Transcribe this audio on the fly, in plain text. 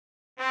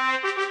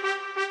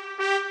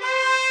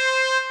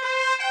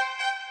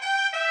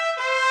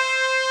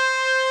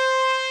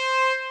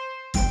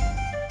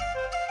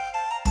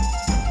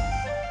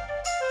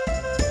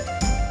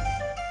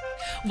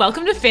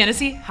Welcome to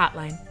Fantasy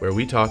Hotline. Where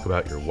we talk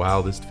about your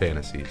wildest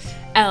fantasies.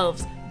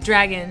 Elves,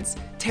 dragons,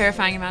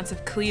 terrifying amounts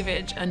of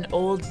cleavage, and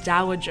old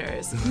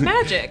dowagers.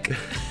 Magic.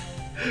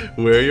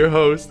 We're your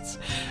hosts.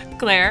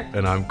 Claire.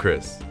 And I'm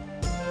Chris.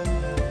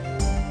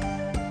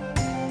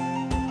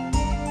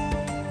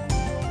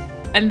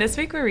 And this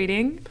week we're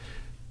reading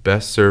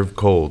Best Served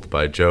Cold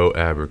by Joe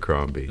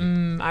Abercrombie.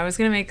 I was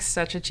going to make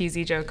such a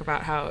cheesy joke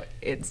about how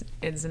it's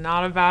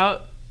not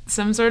about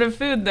some sort of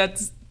food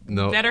that's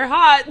better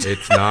hot.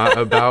 It's not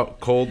about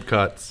cold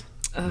cuts.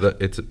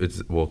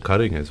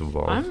 Cutting is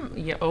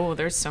involved.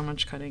 There's so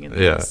much cutting in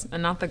this,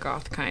 and not the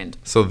goth kind.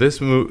 So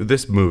this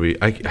movie,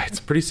 it's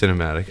pretty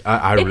cinematic.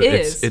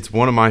 It's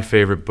one of my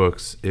favorite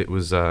books.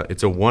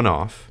 It's a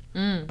one-off,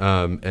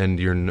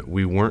 and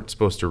we weren't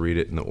supposed to read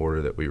it in the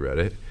order that we read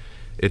it.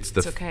 It's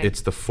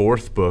the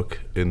fourth book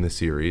in the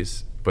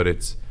series, but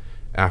it's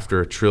after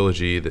a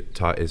trilogy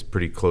that is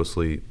pretty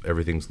closely,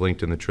 everything's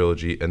linked in the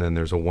trilogy, and then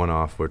there's a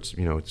one-off where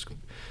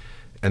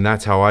and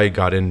that's how I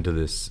got into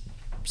this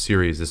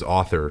series. This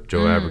author,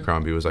 Joe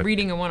Abercrombie, was like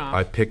reading a one-off.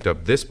 I picked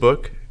up this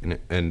book,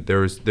 and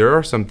there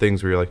are some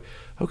things where you're like,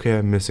 okay,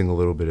 I'm missing a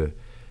little bit of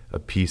a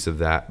piece of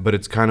that, but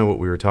it's kind of what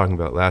we were talking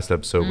about last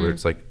episode, where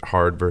it's like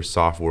hard versus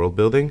soft world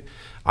building.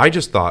 I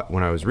just thought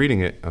when I was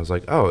reading it, I was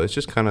like, oh, it's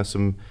just kind of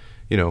some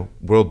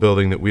world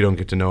building that we don't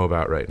get to know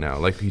about right now.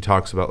 Like he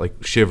talks about,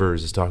 like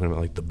Shivers is talking about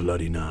like the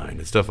Bloody Nine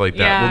and stuff like that.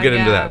 Yeah, we'll get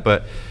into that.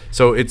 But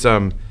so it's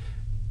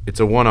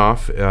a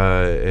one-off.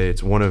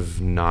 It's one of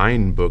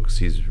 9 books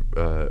he's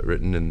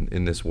written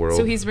in this world.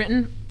 So he's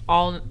written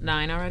all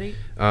 9 already?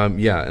 The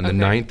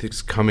 9th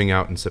is coming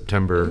out in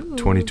September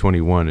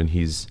 2021, and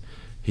he's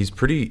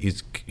pretty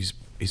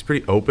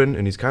open,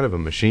 and he's kind of a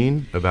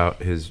machine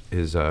about his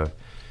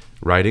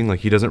writing. Like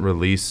he doesn't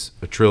release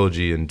a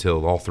trilogy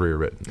until all 3 are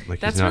written.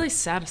 Like that's really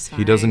satisfying.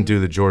 He doesn't do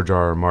the George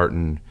R.R.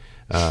 Martin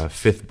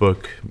 5th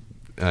book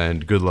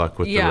and good luck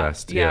with the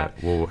rest. Yeah,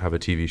 we'll have a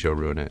TV show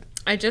ruin it.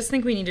 I just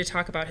think we need to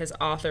talk about his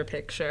author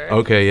picture.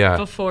 Okay, yeah.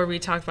 Before we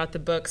talk about the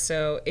book.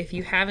 So if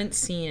you haven't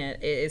seen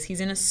it, he's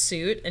in a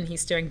suit and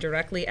he's staring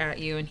directly at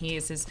you, and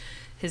his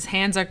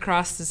hands are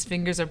crossed, his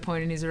fingers are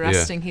pointed, he's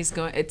resting. Yeah. He's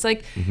going. It's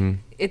like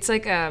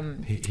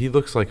he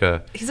looks like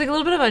he's like a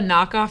little bit of a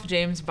knockoff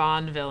James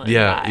Bond villain.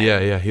 Yeah, guy.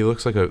 yeah. He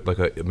looks like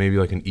maybe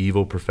like an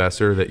evil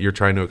professor that you're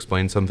trying to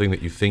explain something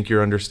that you think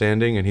you're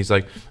understanding, and he's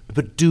like,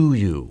 but do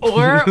you?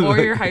 Or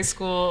your high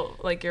school,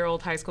 like your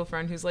old high school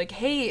friend who's like,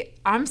 hey,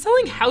 I'm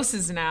selling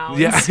houses now.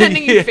 Yeah. And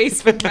sending you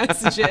Facebook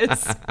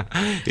messages. Yeah.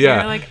 And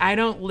you're like, I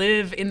don't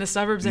live in the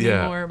suburbs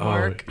anymore,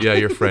 Mark. Yeah,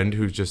 your friend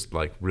who's just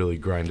like really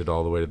grinded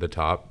all the way to the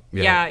top.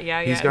 Yeah.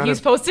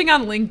 He's posting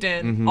on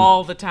LinkedIn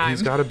all the time.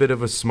 He's got a bit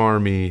of a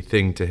smarmy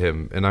thing to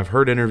him, and I've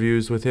heard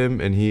interviews with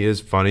him, and he is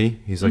funny.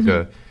 He's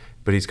like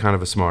but he's kind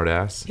of a smart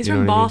ass. He's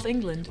from Bath,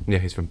 England. Yeah,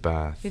 he's from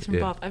Bath. He's from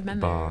Bath. I've been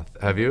there. Bath.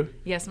 Have you?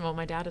 Yes, well,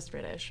 my dad is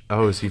British.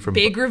 Oh, is he from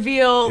Big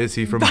reveal. Is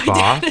he from my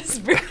Bath? Dad is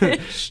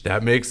British.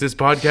 That makes this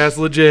podcast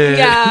legit.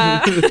 Yeah.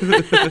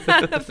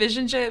 Fish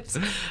and chips.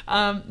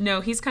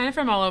 No, he's kind of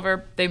from all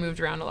over. They moved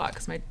around a lot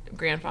because my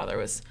grandfather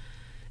was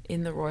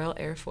in the Royal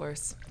Air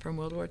Force from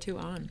World War II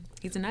on.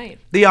 He's a knight.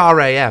 The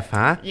RAF,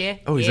 huh? Yeah.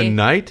 Oh, he's a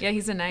knight? Yeah,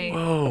 he's a knight.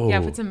 Whoa.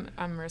 Yeah, put some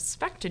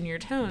respect in your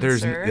tone,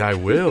 sir. I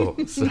will.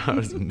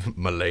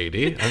 My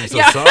lady. I'm so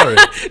sorry.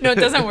 No, it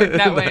doesn't work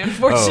that way,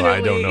 unfortunately. Oh,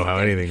 I don't know how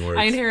anything works.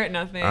 I inherit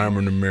nothing. I'm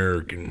an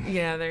American.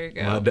 Yeah, there you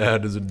go. My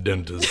dad is a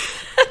dentist.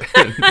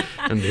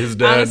 and his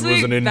dad Honestly,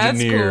 was an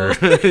engineer.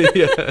 That's cool.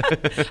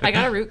 Yeah. I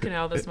got a root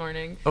canal this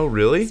morning. Oh,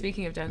 really?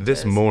 Speaking of dentists.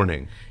 This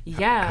morning?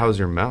 Yeah. How's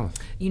your mouth?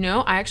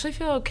 I actually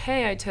feel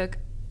okay.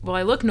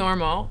 I look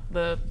normal.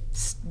 The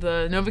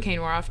Novocaine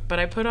wore off, but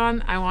they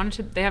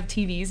have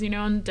TVs,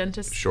 in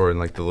dentists. Sure, and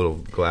like the little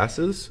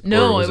glasses?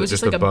 No, it was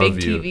just like a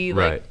big you? TV.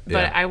 Right.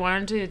 But I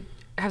wanted to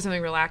have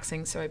something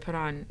relaxing, so I put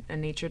on a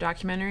nature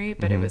documentary,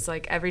 but it was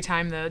like every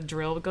time the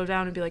drill would go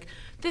down, it'd be like,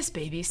 this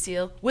baby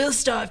seal will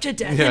starve to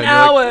death in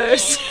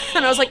hours.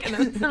 Like,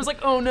 and I was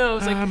like, oh no. I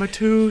was like, my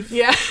tooth.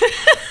 Yeah.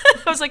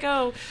 I was like,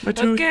 oh, my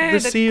tooth, okay.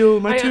 The seal,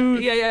 my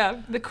tooth.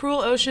 Yeah. The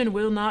cruel ocean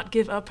will not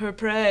give up her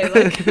prey.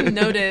 Like,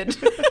 noted.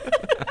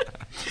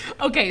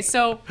 Okay,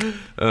 so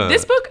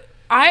this book,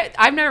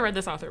 I've never read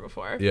this author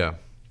before. Yeah.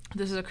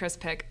 This is a Chris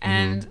pick.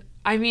 And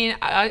I mean,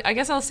 I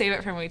guess I'll save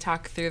it for when we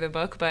talk through the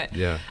book, but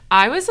yeah.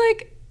 I was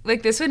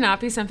like this would not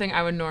be something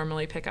I would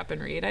normally pick up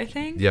and read, I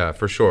think. Yeah,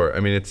 for sure. I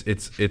mean,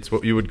 it's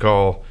what you would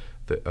call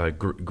the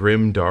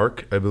grim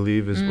dark, I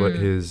believe, is what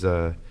his...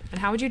 And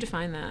how would you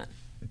define that?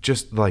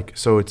 Just like,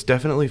 so it's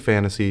definitely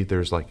fantasy.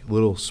 There's like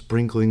little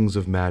sprinklings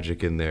of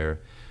magic in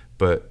there,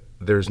 but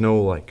there's no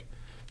like,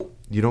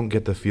 you don't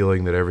get the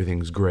feeling that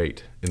everything's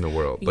great in the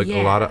world. Like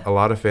a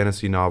lot of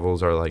fantasy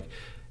novels are like,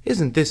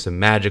 isn't this a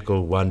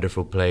magical,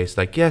 wonderful place?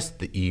 Like, yes,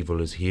 the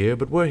evil is here,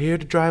 but we're here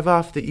to drive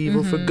off the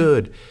evil for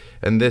good.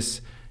 And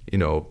this,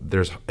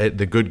 there's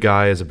the good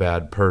guy is a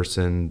bad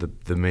person.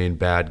 The main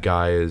bad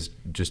guy is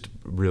just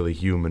really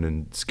human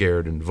and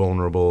scared and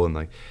vulnerable, and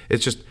like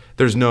it's just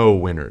there's no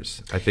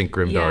winners. I think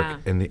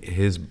Grimdark and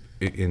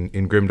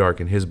in Grimdark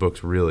and his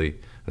books really,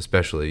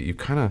 especially, you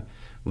kind of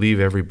leave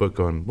every book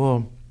going,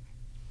 well,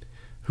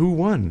 who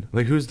won?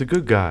 Like, who's the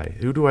good guy?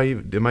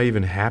 Am I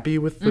even happy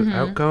with the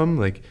outcome?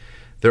 Like,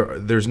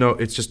 there's no,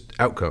 it's just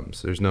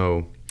outcomes. There's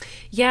no.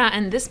 Yeah,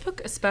 and this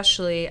book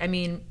especially, I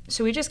mean,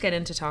 should we just get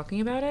into talking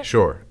about it?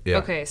 Sure, yeah.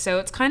 Okay, so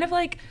it's kind of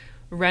like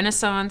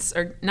Renaissance,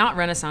 or not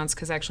Renaissance,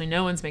 because actually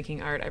no one's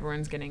making art,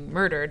 everyone's getting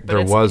murdered. But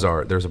there was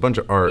art. There's a bunch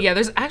of art. Yeah,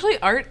 there's actually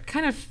art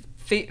kind of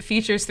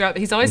features throughout.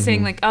 He's always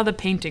saying like, oh, the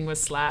painting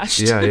was slashed.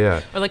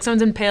 Yeah. Or like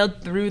someone's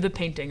impaled through the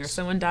painting, or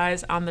someone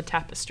dies on the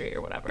tapestry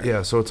or whatever.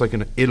 Yeah, so it's like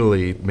in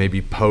Italy,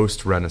 maybe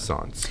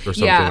post-Renaissance or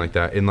something like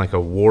that, in like a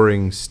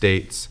warring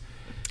states.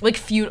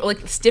 Like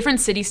different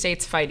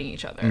city-states fighting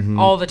each other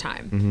all the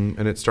time.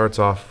 And it starts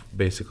off,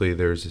 basically,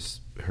 there's this,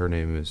 her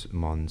name is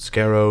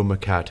Monscero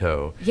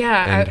Mercato.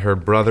 Yeah. And her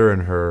brother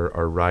and her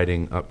are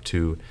riding up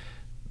to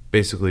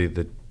basically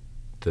the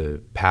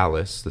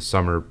palace, the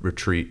summer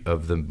retreat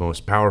of the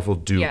most powerful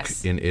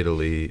duke in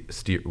Italy,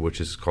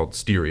 which is called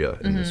Styria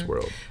in this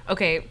world.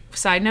 Okay,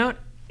 side note,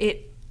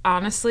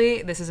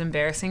 honestly, this is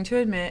embarrassing to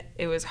admit,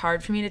 it was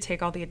hard for me to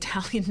take all the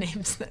Italian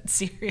names that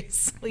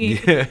seriously.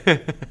 Yeah.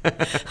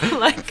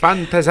 Like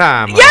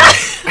Fantasama. Yeah!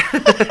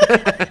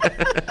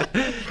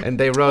 And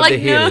they rode the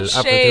hill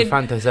up to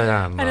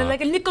Fantasama. And like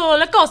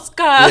Nicola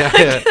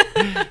Cosca.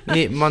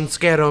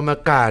 Monscero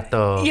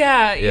Mercato.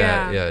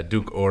 Yeah.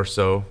 Duke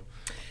Orso.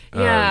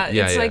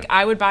 It's like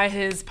I would buy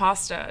his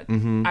pasta.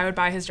 I would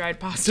buy his dried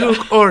pasta. Duke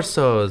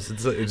Orsos.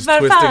 It's twisting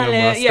a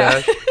mustache.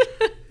 Yeah.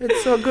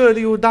 It's so good,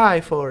 you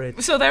die for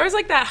it. So there was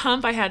like that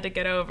hump I had to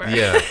get over.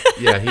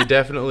 Yeah, he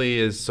definitely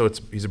is. So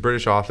he's a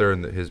British author,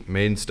 and his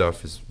main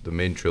stuff is the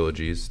main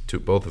trilogies.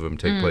 Both of them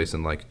take place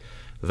in like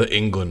the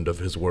England of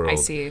his world,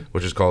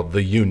 which is called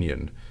the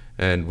Union.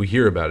 And we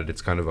hear about it.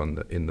 It's kind of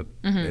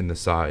in the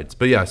sides.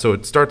 But yeah, so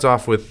it starts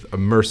off with a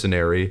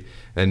mercenary,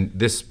 and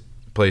this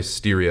place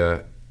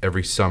Styria,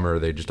 every summer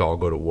they just all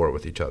go to war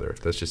with each other.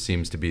 That just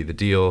seems to be the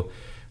deal.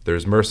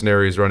 There's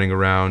mercenaries running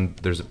around.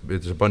 There's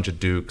a bunch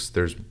of dukes.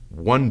 There's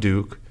one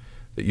duke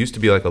that used to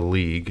be like a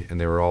league, and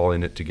they were all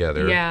in it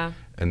together. Yeah.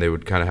 And they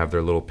would kind of have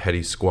their little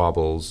petty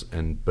squabbles,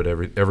 but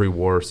every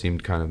war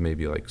seemed kind of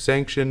maybe like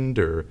sanctioned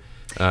or.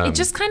 It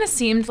just kind of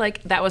seemed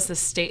like that was the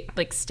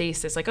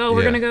stasis. Like, oh,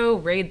 we're gonna go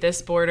raid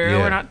this border. Oh,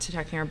 we're not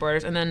protecting our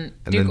borders. And then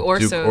Duke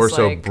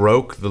Orso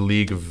broke the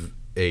League of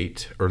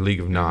 8 or League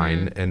of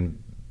 9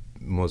 and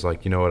was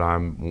like, you know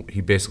what,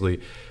 he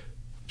basically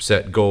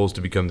set goals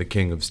to become the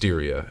king of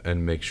Styria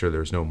and make sure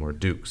there's no more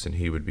dukes, and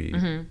he would be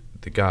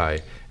the guy.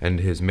 And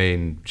his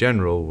main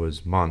general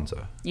was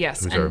Monza,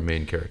 who's our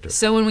main character.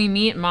 So when we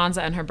meet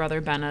Monza and her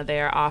brother Benna,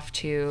 they are off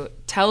to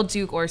tell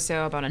Duke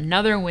Orso about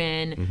another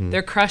win.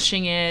 They're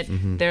crushing it.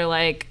 They're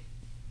like,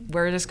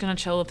 we're just going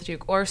to chill with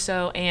Duke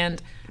Orso.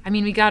 And I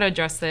mean, we got to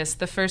address this.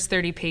 The first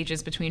 30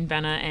 pages between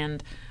Benna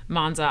and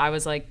Monza, I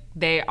was like,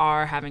 they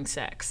are having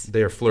sex.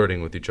 They are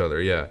flirting with each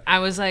other, yeah. I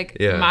was like,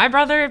 my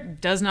brother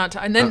does not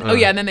and then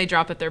and then they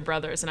drop at their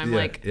brothers, and I'm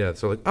like,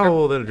 so like,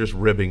 well, they're just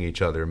ribbing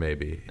each other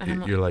maybe.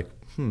 You're like,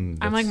 I'm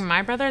like,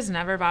 my brother's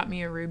never bought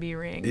me a ruby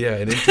ring. Yeah,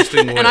 an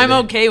interesting way. And I'm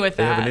okay with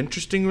that. They have an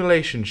interesting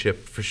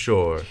relationship for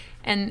sure.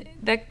 And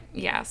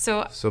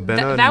so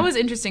that was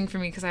interesting for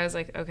me, because I was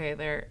like, okay,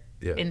 they're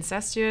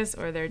incestuous,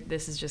 or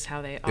this is just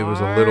how they are. It was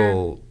a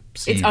little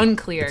seed. It's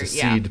unclear. It's a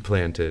seed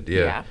planted,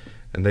 yeah.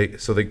 And they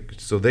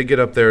get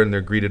up there, and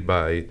they're greeted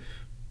by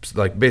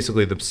like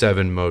basically the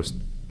 7 most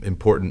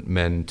important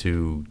men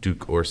to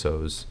Duke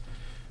Orso's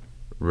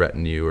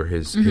retinue, or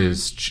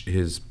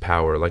his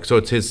power. Like, so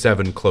it's his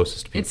 7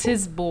 closest people. It's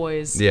his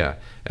boys. Yeah.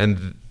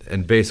 And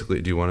basically,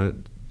 do you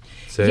want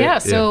to say? Yeah.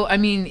 So I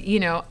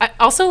mean, I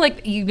also,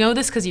 like,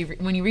 this because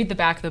when you read the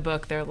back of the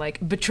book, they're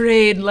like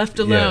betrayed, left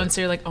alone. So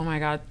you're like, oh my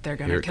God, they're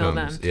gonna kill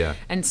them. Yeah.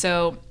 And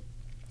so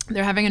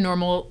they're having a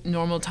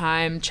normal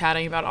time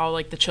chatting about all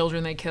like the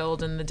children they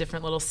killed in the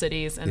different little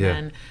cities, and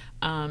then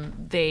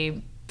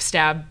they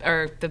stab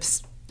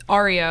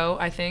Ario,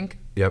 I think.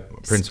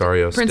 Yep, Prince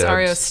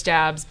Ario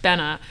stabs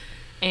Benna,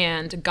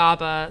 and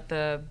Gaba,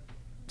 I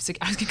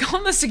was gonna call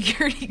him the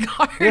security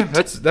guard. Yeah,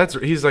 that's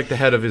he's like the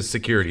head of his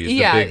security. He's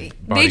the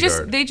big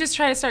bodyguard. they just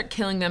try to start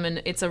killing them,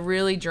 and it's a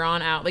really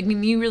drawn out. Like, I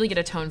mean, you really get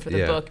a tone for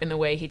the book in the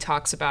way he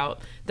talks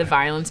about the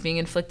violence being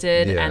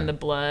inflicted and the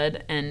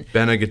blood. And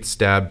Benna gets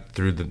stabbed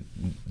through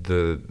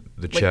the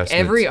chest.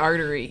 Every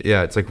artery.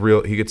 Yeah, it's like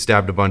real. He gets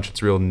stabbed a bunch.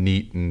 It's real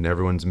neat, and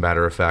everyone's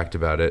matter of fact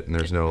about it. And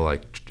there's no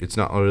it's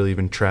not really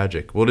even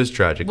tragic. Well, it is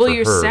tragic. Well, for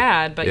you're her.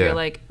 sad, but you're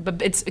like,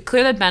 but it's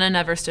clear that Benna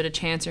never stood a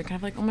chance. You're kind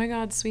of like, oh my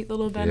God, sweet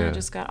little Benna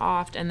just got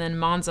offed. And then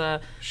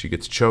Monza, she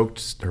gets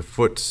choked, her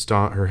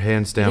her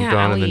hand stamped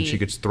on, and then she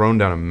gets thrown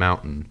down a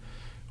mountain,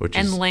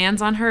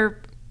 lands on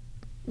her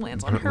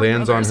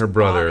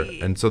brother.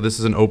 Body. And so this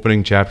is an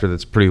opening chapter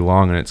that's pretty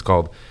long, and it's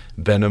called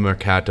Benna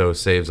Mercato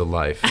Saves a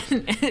Life.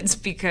 And it's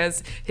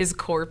because his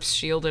corpse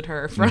shielded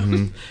her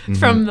from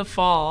the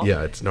fall.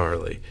 Yeah, it's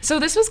gnarly. So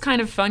this was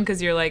kind of fun,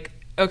 because you're like,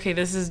 okay,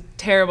 this is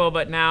terrible,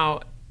 but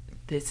now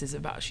she's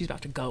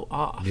about to go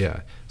off.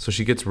 Yeah. So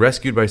she gets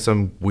rescued by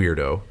some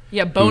weirdo.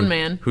 Yeah, Bone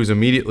Man. Who's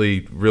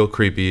immediately real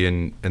creepy,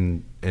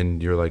 and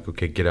you're like,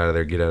 okay, get out of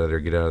there, get out of there,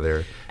 get out of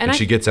there. And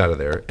she gets out of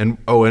there. And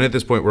at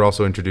this point we're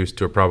also introduced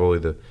to probably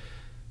the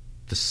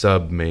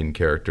sub main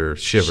character,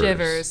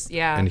 Shivers.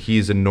 Yeah. And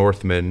he's a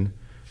Northman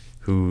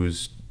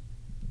who's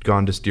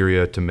gone to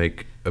Styria to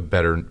make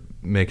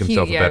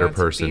himself a better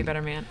person. Be a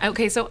better man.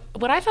 Okay, so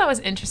what I thought was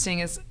interesting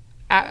is,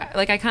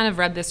 I kind of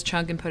read this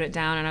chunk and put it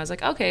down, and I was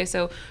like, okay,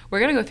 so we're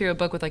gonna go through a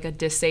book with like a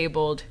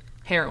disabled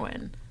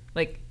heroine.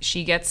 Like,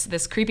 she gets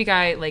this creepy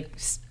guy, like,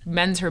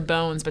 mends her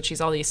bones, but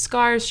she's all these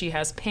scars. She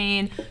has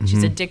pain. Mm-hmm.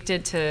 She's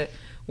addicted to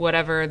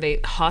whatever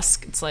they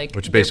husk. It's like,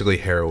 which is basically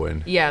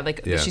heroin. Yeah,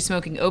 she's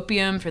smoking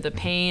opium for the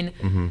pain.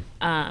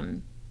 Mm-hmm.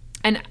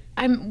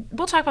 And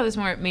we'll talk about this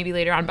more maybe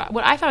later on. But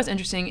what I thought was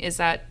interesting is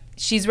that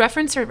she's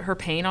referenced her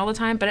pain all the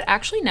time, but it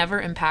actually never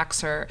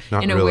impacts her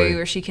in a way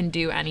where she can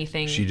do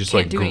anything. She just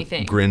can't do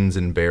anything. Grins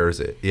and bears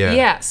it. Yeah.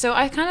 Yeah. So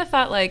I kind of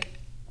thought, like,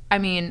 I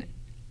mean,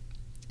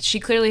 she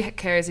clearly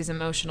carries these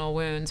emotional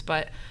wounds,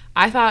 but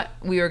I thought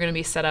we were going to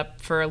be set up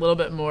for a little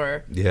bit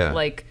more,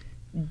 like,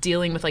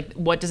 dealing with, like,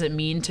 what does it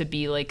mean to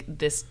be like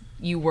this?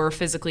 You were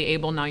physically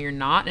able, now you're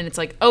not. And it's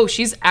like, oh,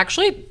 she's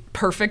actually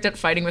perfect at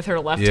fighting with her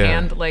left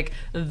hand, like,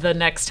 the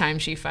next time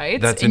she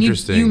fights. That's and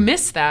interesting. You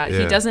miss that. Yeah.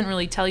 He doesn't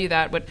really tell you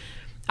that, but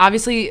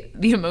obviously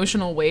the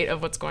emotional weight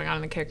of what's going on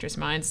in the character's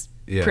minds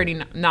pretty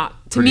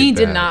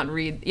did not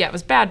read. Yeah, it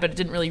was bad, but it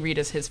didn't really read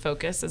as his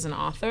focus as an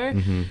author.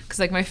 Because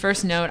like my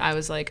first note, I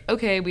was like,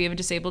 okay, we have a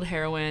disabled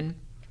heroine.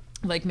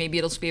 Like, maybe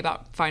it'll just be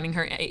about finding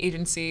her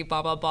agency,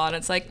 blah, blah, blah. And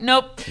it's like,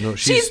 nope,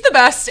 she's the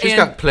best. She's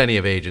got plenty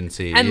of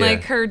agency. And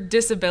like her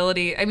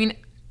disability, I mean,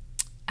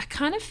 I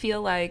kind of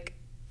feel like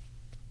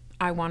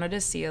I wanted to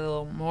see a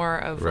little more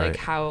of like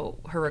how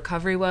her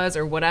recovery was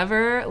or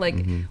whatever. Like,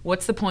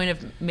 what's the point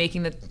of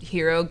making the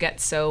hero get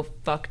so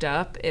fucked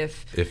up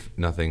if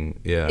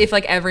nothing, if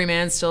like every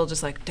man's still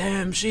just like,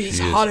 damn, she's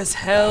hot as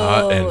hell.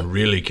 Hot and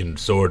really can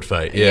sword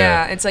fight.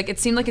 Yeah, it's like, it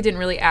seemed like it didn't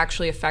really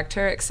actually affect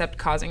her except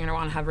causing her to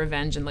want to have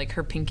revenge, and like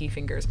her pinky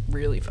fingers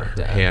really fucked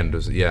up. Her hand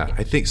was,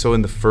 I think so.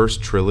 In the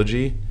first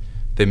trilogy,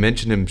 they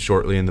mention him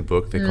shortly in the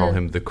book. They call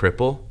him the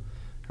Cripple.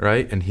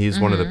 Right? And he's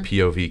one of the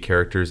POV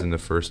characters in the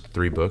first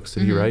 3 books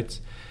that he writes.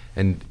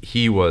 And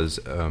he was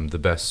the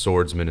best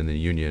swordsman in the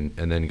Union,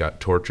 and then got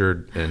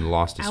tortured and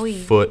lost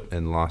his foot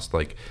and lost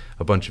like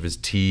a bunch of his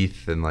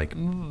teeth, and like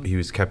he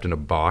was kept in a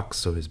box,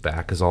 so his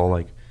back is all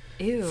like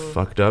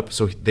fucked up.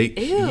 So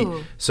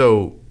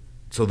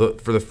for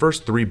the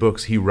first 3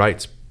 books he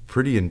writes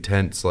pretty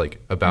intense, like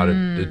about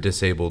a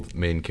disabled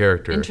main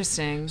character.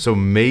 Interesting. So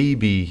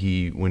maybe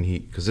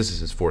because this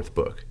is his 4th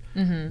book.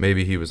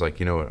 Maybe he was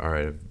like, you know what? All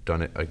right, I've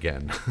done it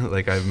again.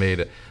 Like, I've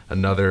made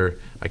another.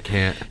 I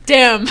can't.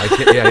 Damn. I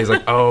can't. Yeah, he's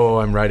like, oh,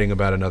 I'm writing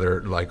about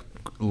another like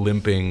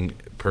limping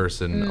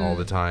person all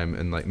the time,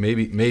 and like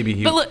maybe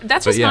he. But look,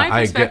 that's just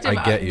my perspective.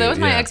 I get you. That was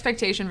my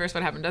expectation versus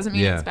what happened. Doesn't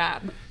mean it's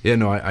bad. Yeah,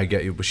 no, I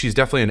get you. But she's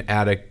definitely an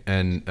addict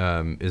and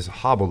is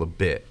hobbled a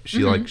bit.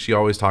 She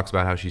always talks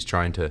about how she's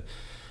trying to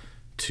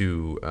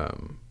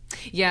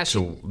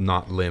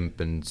not limp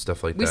and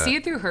stuff like that. We see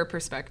it through her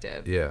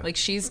perspective. Yeah. Like,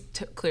 she's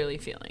clearly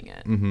feeling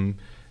it. Mm-hmm.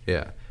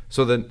 Yeah.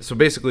 So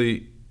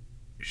basically,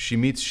 she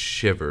meets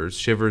Shivers.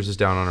 Shivers is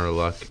down on her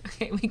luck.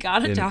 Okay, we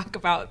gotta talk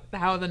about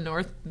how the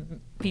North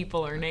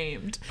people are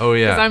named. Oh,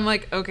 yeah. Because I'm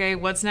like, okay,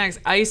 what's next?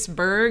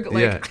 Iceberg?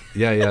 Like,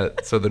 yeah.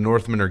 So the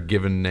Northmen are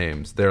given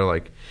names. They're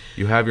like,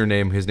 you have your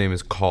name. His name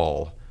is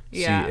Caul.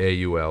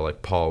 C-A-U-L,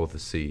 like Paul with a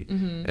C.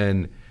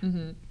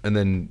 And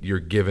then you're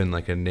given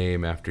like a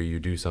name after you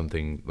do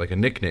something, like a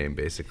nickname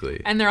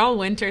basically. And they're all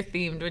winter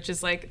themed, which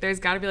is like, there's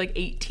got to be like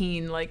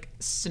 18 like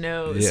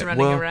snows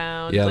running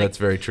around. Yeah, like, that's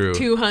very true.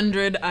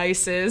 200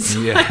 ices.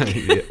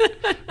 Yeah.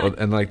 Well,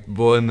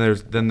 and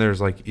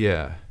there's like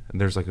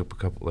a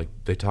couple, like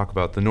they talk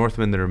about the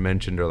Northmen that are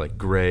mentioned are like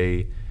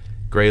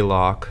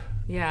Greylock.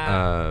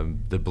 Yeah.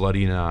 The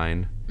Bloody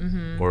Nine.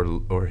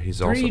 Or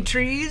he's also 3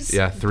 trees.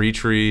 Yeah, 3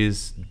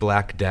 trees.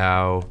 Black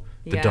Dow.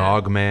 The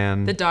Dog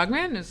Man. The Dog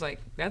Man is like,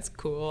 that's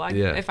cool.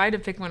 If I had to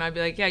pick one, I'd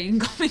be like, yeah, you can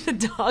call me the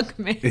Dog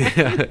Man.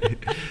 Yeah.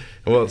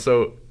 Well,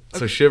 so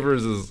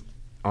Shivers is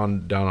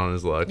down on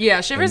his luck.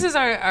 Yeah, Shivers is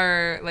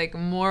our like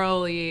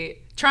morally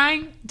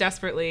trying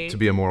desperately to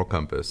be a moral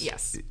compass.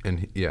 Yes.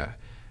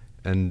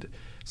 And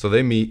so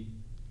they meet,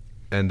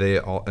 and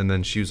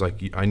then she was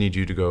like, I need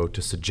you to go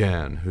to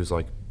Sajan, who's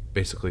like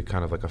basically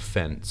kind of like a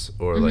fence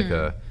or like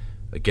a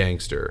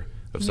gangster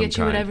of some kind.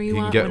 You whatever you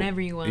want,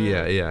 whenever you want.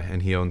 Yeah,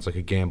 and he owns like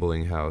a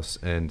gambling house,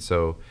 and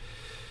so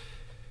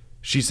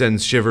she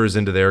sends Shivers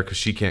into there because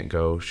she can't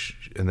go,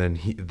 and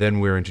then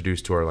we're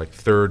introduced to our like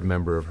 3rd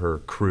member of her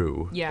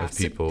crew of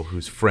people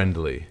who's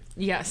Friendly.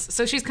 Yes,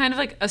 so she's kind of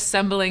like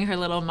assembling her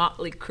little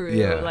motley crew,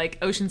 like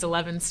Ocean's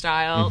 11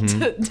 style,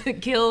 to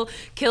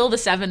kill the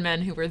 7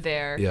 men who were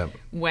there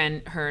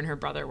when her and her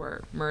brother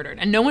were murdered,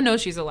 and no one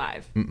knows she's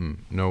alive.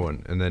 No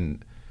one. And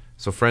then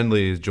so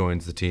Friendly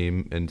joins the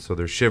team, and so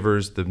there's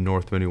Shivers, the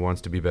Northman who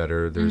wants to be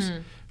better. There's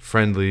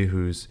Friendly,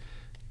 who's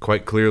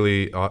quite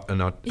clearly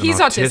He's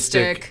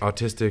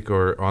autistic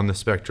or on the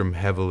spectrum,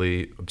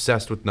 heavily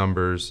obsessed with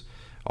numbers.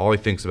 All he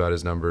thinks about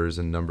is numbers,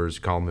 and numbers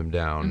calm him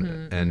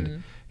down.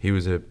 And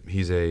he's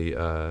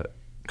a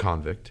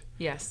convict.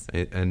 Yes.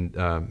 And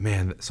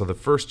man, so the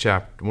first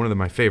chapter, one of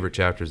my favorite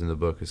chapters in the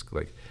book is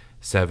like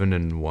 7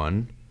 and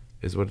 1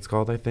 is what it's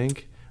called, I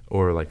think,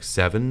 or like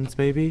sevens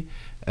maybe.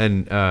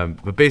 And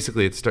but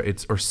basically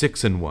it's or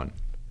 6 and 1.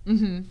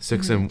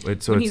 6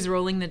 and so when he's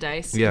rolling the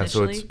dice. Yeah,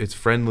 initially. so it's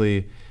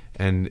friendly,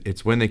 and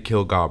it's when they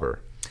kill Gobber.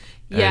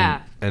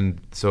 Yeah.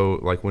 And so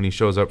like when he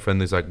shows up,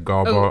 Friendly's like,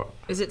 Gobber. Oh,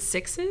 is it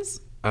 6s?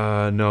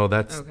 No,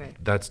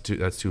 that's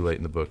too late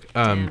in the book.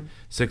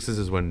 Sixes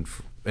is when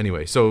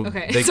anyway. So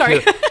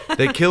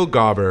they kill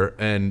Gobber,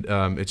 and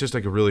it's just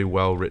like a really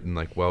well written,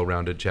 like well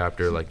rounded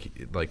chapter. Like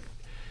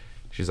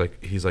he's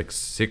like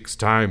 6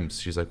 times.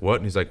 She's like, what?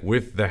 And he's like,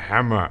 with the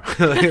hammer.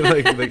 So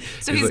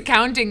he's like,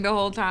 counting the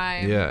whole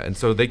time. Yeah, and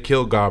so they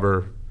kill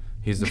Gobber.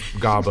 He's the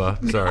Gaba.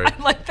 Sorry. I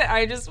like that.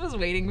 I just was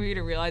waiting for you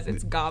to realize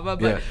it's Gaba,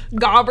 but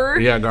Gobber.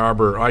 Yeah,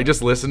 Gobber. I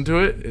just listened to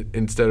it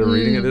instead of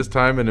reading it this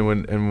time,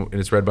 and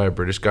it's read by a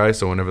British guy.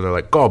 So whenever they're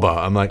like Gaba,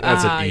 I'm like,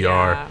 that's an ER.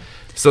 Yeah.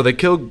 So they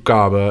kill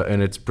Gaba,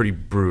 and it's pretty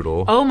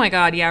brutal. Oh my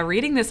god, yeah.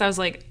 Reading this, I was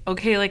like,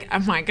 okay, like,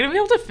 am I gonna be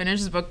able to finish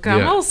this book?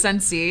 I'm a little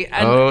sensy.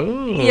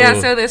 And yeah,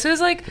 so this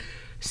was like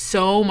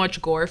so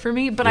much gore for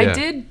me, but I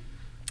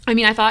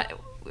thought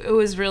it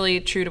was really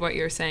true to what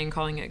you're saying,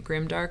 calling it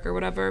grimdark or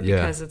whatever,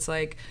 because it's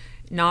like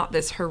not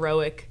this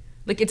heroic,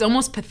 like it's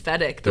almost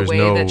pathetic the way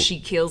that she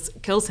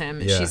kills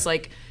him. Yeah. She's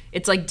like,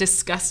 it's like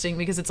disgusting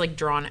because it's like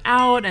drawn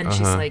out, and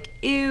she's like,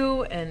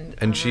 ew,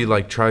 and she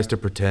like tries to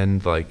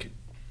pretend like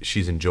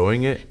she's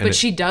enjoying it, but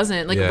she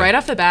doesn't. Like right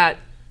off the bat,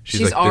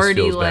 she's like,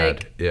 already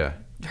like,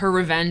 her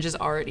revenge is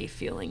already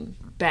feeling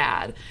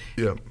bad.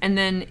 Yeah. And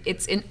then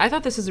I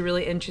thought this was a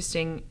really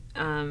interesting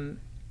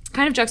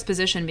kind of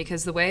juxtaposition,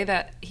 because the way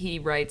that he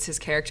writes his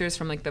characters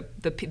from like their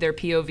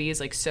POV is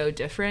like so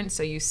different.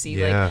 So you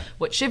see like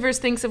what Shivers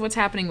thinks of what's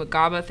happening, what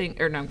Gaba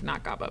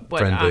not Gaba,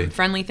 what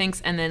Friendly thinks,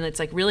 and then it's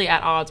like really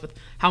at odds with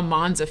how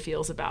Monza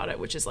feels about it,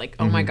 which is like,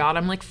 oh my god,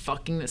 I'm like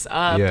fucking this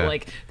up,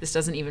 like this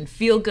doesn't even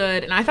feel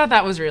good. And I thought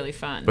that was really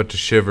fun. But to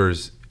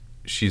Shivers,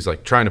 she's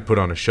like trying to put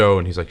on a show,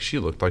 and he's like, she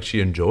looked like she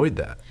enjoyed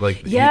that,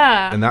 like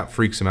and that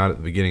freaks him out at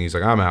the beginning. He's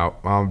like, I'm out,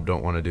 I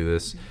don't want to do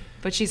this.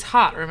 But she's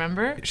hot,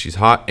 remember? She's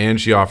hot,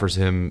 and she offers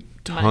him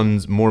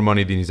tons more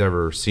money than he's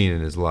ever seen in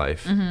his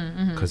life,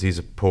 because he's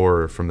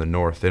poor from the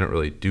north. They don't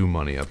really do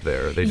money up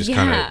there. They just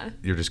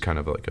you're just kind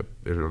of like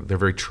they're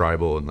very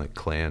tribal and like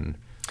clan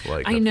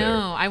like. I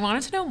know. I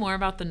wanted to know more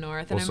about the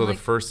north. And well, so the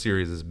first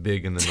series is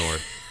big in the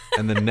north.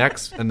 And the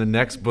next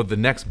book, the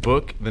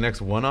next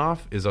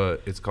one-off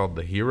it's called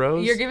The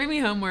Heroes. You're giving me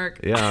homework.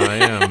 Yeah, I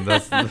am.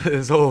 That's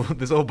this whole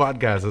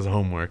podcast is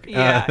homework.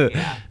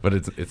 Yeah. But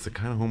it's the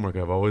kind of homework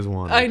I've always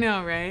wanted. I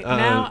know, right?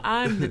 Now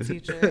I'm the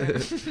teacher.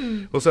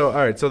 Well, so all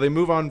right, so they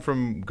move on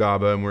from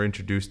Gaba, and we're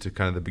introduced to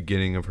kind of the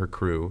beginning of her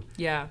crew.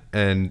 Yeah.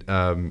 And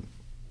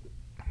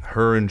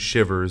her and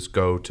Shivers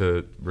go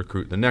to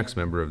recruit the next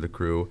member of the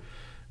crew,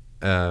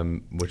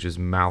 which is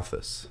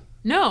Malthus.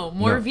 No,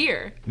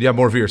 Morveer. Yeah,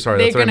 Morveer.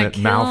 Sorry, that's what I meant.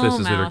 Malthus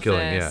is who they're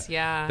killing.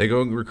 Yeah. They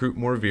go and recruit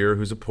Morveer,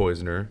 who's a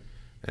poisoner,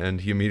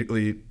 and he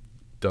immediately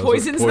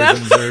poisons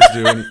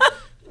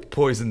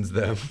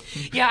them.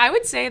 Yeah, I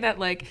would say that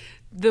like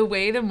the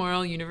way the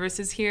moral universe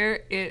is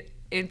here,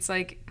 it's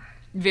like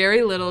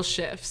very little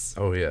shifts.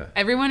 Oh yeah.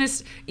 Everyone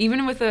is,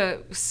 even with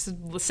a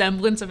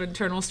semblance of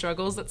internal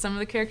struggles that some of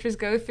the characters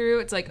go through.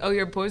 It's like, oh,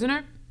 you're a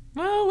poisoner?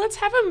 Well, let's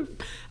have him,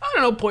 I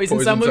don't know, poison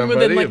someone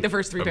within like the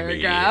first 3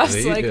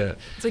 paragraphs. Like,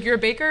 it's like, you're a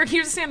baker,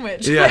 here's a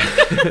sandwich. Yeah.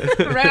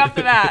 Right off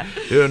the bat.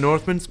 You're a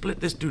Northman,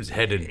 split this dude's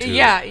head in 2.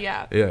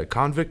 Yeah,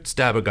 convict,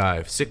 stab a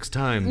guy 6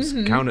 times,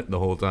 count it the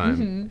whole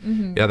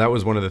time. Yeah, that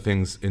was one of the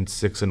things in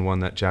 6 and 1,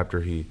 that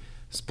chapter. He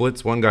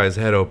splits one guy's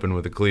head open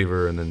with a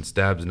cleaver and then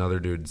stabs another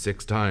dude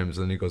 6 times,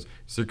 and then he goes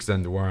 6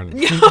 and 1.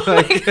 Oh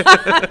my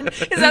god!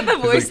 Is that the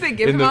voice they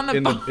give him on the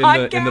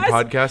podcast? In the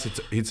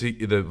podcast, it's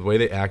the way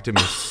they act him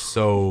is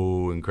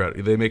so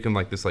incredible. They make him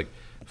like this like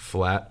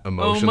flat,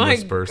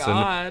 emotionless person.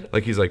 God.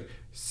 Like he's like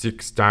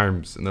 6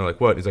 times, and they're like,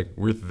 what? He's like,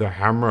 with the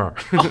hammer.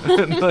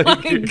 Oh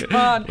my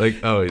god!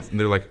 Like, and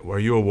they're like, are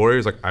you a warrior?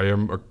 He's like, I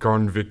am a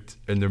convict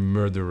and a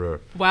murderer.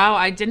 Wow,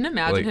 I didn't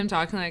imagine him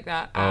talking like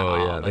that at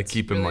all. Yeah, they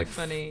keep him like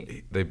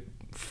funny. They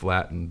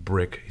flatten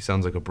brick. He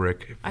sounds like a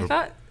brick.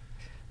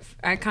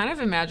 I kind of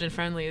imagined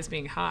Friendly as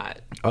being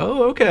hot.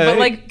 Oh, okay. But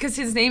like, because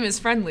his name is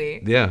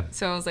Friendly. Yeah.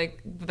 So I was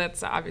like,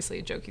 that's obviously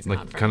a joke. He's like,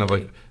 not friendly. Kind of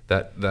like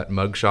that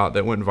mugshot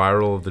that went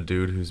viral of the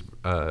dude who's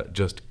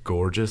just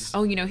gorgeous.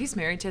 Oh, he's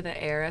married to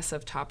the heiress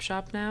of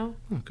Topshop now.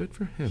 Oh, good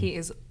for him. He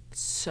is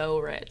so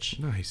rich.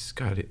 Nice.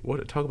 God,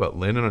 talk about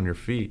landing on your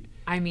feet.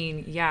 I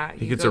mean, yeah.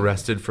 He gets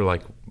arrested for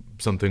like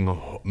something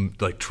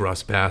like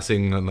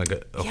trespassing and like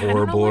a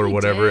horrible or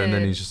whatever, and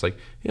then he's just like,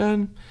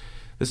 yeah.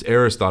 this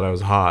heiress thought I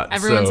was hot.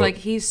 Everyone's like,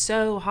 he's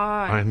so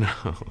hot. I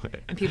know.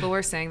 And people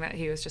were saying that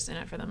he was just in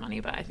it for the money,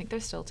 but I think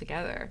they're still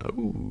together.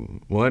 Oh,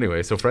 well,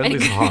 anyway, so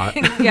Friendly's hot.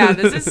 Yeah,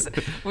 this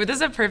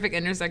is a perfect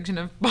intersection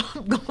of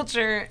pop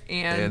culture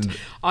and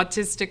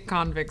autistic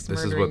convicts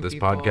murdering people. This is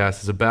what this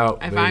podcast is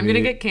about. If I'm going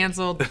to get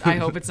canceled, I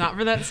hope it's not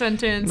for that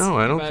sentence. No,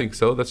 I don't think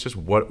so. That's just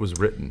what was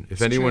written.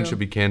 If anyone should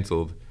be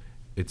canceled,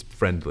 it's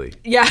Friendly.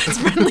 Yeah, it's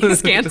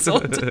Friendly's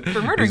canceled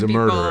for murdering He's a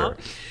people. Murderer.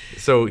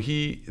 So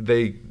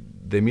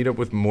they meet up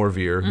with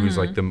Morvier, who's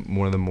like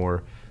one of the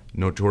more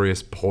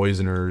notorious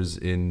poisoners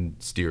in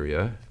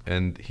Styria,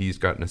 and he's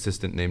got an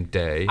assistant named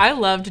Day. I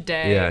loved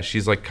Day. Yeah,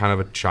 she's like kind of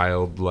a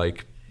child,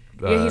 like.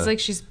 He's like,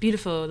 she's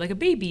beautiful, like a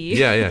baby.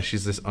 Yeah,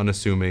 she's this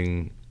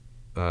unassuming,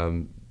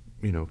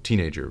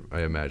 teenager.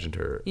 I imagined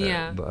her.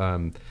 Yeah.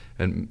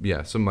 And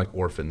yeah, some like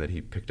orphan that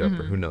he picked up,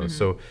 or who knows.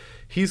 So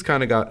he's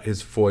kind of got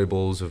his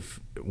foibles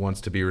of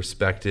wants to be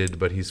respected,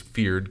 but he's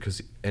feared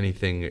because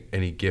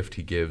any gift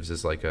he gives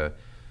is like a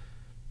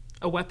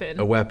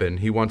weapon.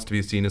 He wants to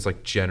be seen as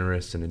like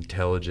generous and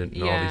intelligent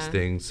and all these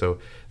things. So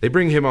they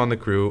bring him on the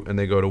crew and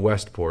they go to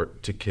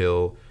Westport to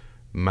kill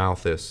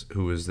Malthus,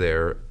 who was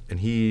there,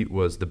 and he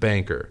was the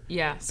banker.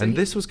 Yeah. So and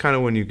this was kind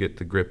of when you get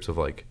the grips of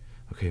like,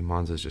 okay,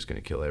 Monza's just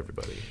going to kill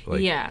everybody.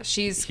 Like, yeah,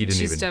 he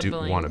didn't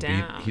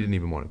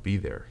even want to be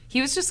there. He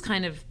was just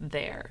kind of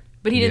there,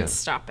 but he didn't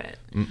stop it.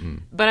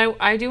 But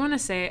I do want to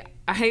say,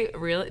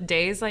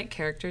 Day's like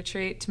character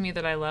trait to me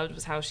that I loved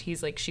was how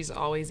she's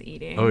always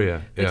eating. Oh yeah,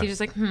 He's just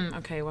like,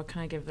 okay, what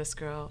can I give this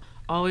girl?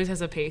 Always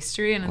has a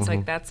pastry, and it's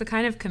like that's the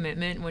kind of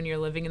commitment when you're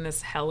living in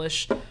this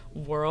hellish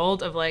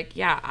world of like,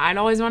 yeah, I'd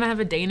always want to have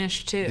a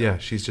Danish too. Yeah,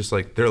 she's just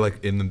like they're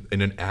like in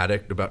an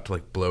attic about to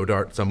like blow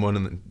dart someone,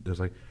 and then there's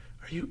like,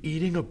 are you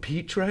eating a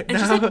peach right now? And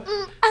she's like,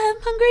 I'm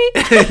hungry.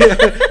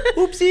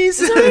 Oopsies.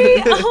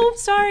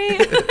 Sorry.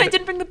 I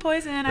didn't bring the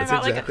poison. That's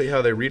exactly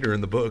how they read her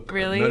in the book.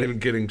 Really? I'm not even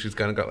kidding. She's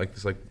kind of got like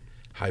this like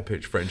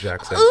high-pitched French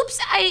accent. Oops,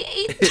 I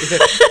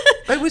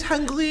ate. I was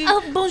hungry.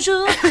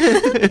 Bonjour.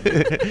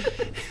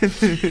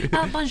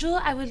 Bonjour,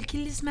 I will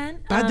kill this man.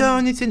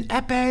 Pardon, it's an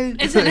apple.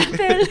 It's an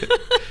apple.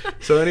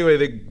 So anyway,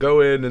 they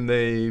go in and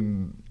they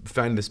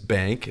find this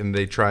bank, and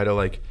they try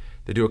to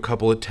they do a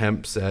couple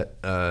attempts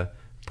at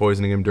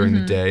poisoning him during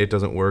the day. It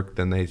doesn't work.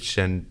 Then they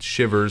send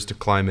Shivers to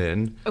climb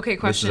in. Okay,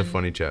 question. This is a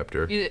funny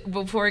chapter.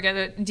 Before we get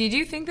it, did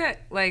you think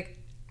that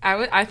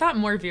I thought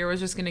Morvier was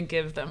just gonna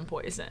give them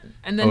poison,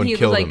 and then he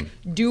would like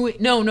do it.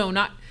 No,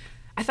 not.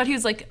 I thought he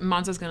was like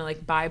Monza's gonna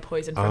like buy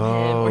poison from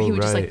him, or he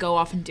would just like go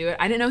off and do it.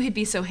 I didn't know he'd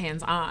be so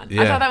hands on.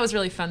 Yeah. I thought that was a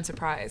really fun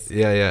surprise.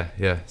 Yeah.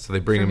 So they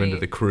bring him into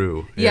the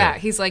crew. Yeah,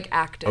 he's like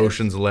active.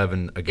 Ocean's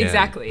 11 again.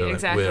 Exactly.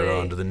 We're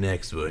on to the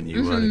next one.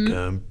 You want to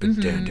come?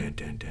 Dun, dun,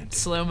 dun, dun.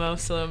 Slow mo.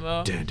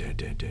 Dun, dun, dun,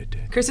 dun,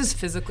 dun. Chris is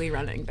physically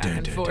running back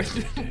and forth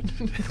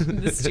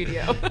in the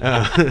studio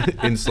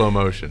in slow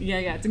motion.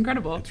 Yeah, it's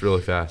incredible. It's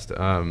really fast.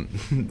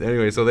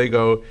 Anyway, so they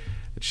go.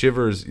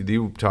 Shivers,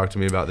 you talked to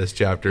me about this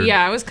chapter.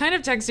 Yeah, I was kind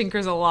of texting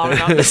Chris a lot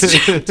about this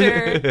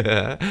chapter.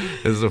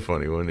 This is a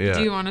funny one, yeah.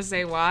 Do you want to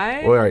say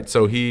why? Well, all right,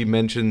 so he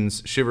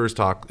mentions Shivers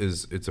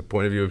it's a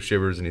point of view of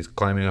Shivers, and he's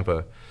climbing up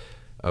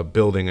a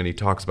building, and he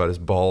talks about his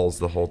balls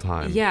the whole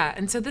time. Yeah,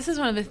 and so this is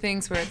one of the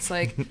things where it's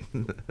like,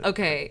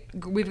 okay,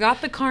 we've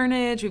got the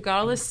carnage, we've got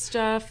all this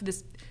stuff,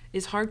 this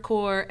is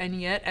hardcore,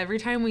 and yet every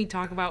time we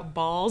talk about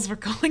balls, we're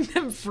calling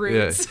them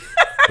fruits.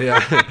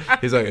 Yeah,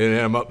 he's like, and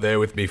I'm up there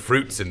with me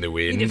fruits in the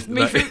wind.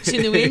 Me fruits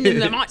in the wind,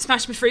 and I might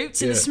smash my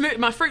fruits and smear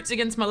my fruits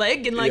against my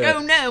leg, and like, oh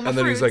no, my fruits. And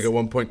then he's like, at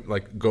one point,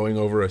 like going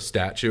over a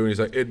statue, and he's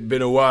like, it'd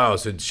been a while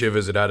since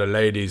Shivers had had a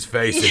lady's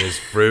face in his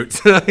fruits.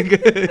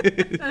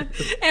 It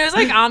was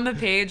like on the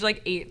page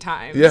like 8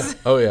 times. Yeah,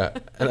 oh yeah,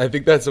 and I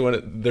think that's the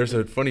one. There's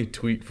a funny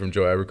tweet from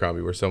Joe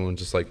Abercrombie where someone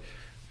just like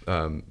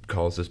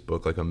calls this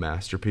book like a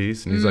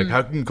masterpiece, and he's like,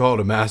 how can you call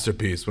it a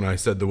masterpiece when I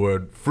said the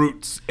word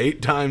fruits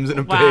 8 times in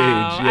a page?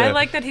 Yeah. I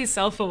like that he's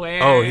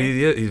self-aware. Oh,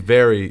 he's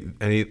very,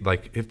 and he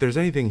like, if there's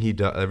anything he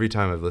does, every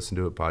time I've listened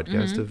to a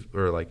podcast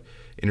or like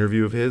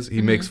interview of his,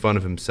 he makes fun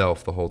of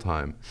himself the whole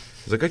time.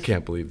 He's like, I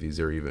can't believe these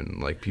are even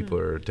like people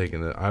are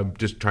taking I'm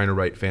just trying to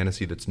write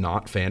fantasy that's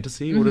not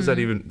fantasy. What does that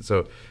even?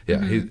 So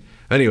yeah,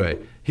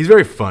 he's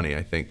very funny,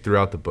 I think,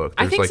 throughout the book.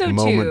 There's like so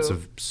moments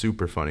of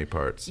super funny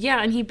parts.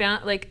 Yeah, and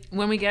like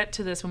when we get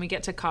to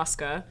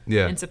Casca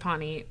in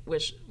Sapani,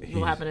 which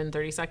will happen in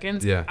 30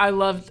 seconds. Yeah, I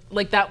loved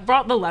like that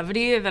brought the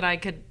levity that I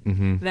could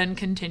then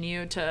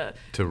continue to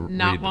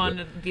not want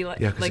to be like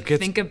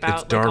think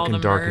about it's dark like all and the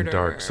dark murder. and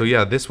dark. So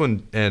yeah, this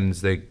one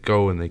ends. They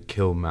go and they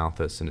kill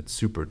Malthus, and it's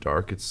super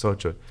dark. It's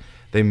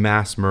they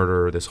mass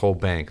murder this whole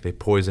bank. They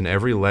poison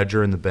every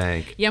ledger in the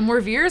bank. Yeah,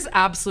 Morvier's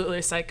absolutely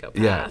a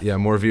psychopath. Yeah.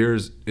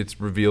 Morvier's,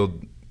 it's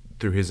revealed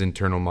through his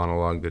internal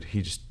monologue that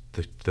he just,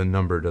 the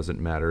number doesn't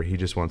matter. He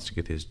just wants to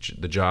get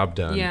the job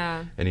done.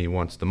 Yeah. And he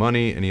wants the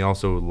money, and he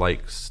also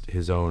likes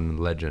his own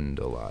legend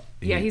a lot.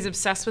 He's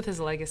obsessed with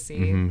his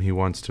legacy. He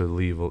wants to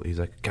leave. He's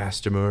like,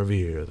 Castor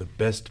Morvier, the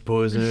best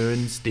poisoner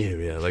in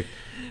Styria. Like,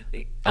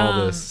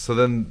 all this. So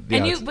then,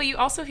 but you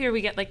also hear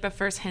we get like the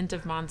first hint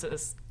of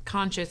Monza's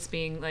conscience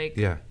being like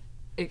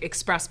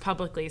expressed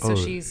publicly. So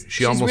she's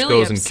almost really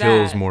goes upset.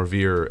 and kills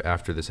Morveer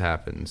after this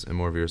happens, and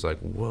Morveer's like,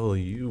 whoa,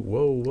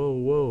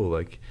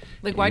 like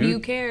why do you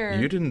care?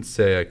 You didn't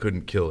say I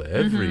couldn't kill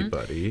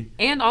everybody.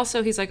 And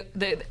also he's like,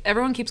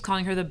 everyone keeps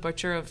calling her the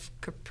Butcher of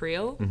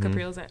Capriel.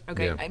 Capriel, is that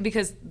okay? Yeah.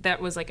 Because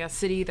that was like a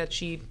city that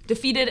she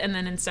defeated, and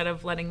then instead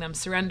of letting them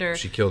surrender,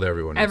 she killed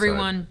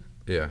everyone.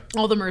 Yeah.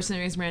 All the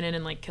mercenaries ran in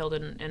and like killed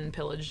and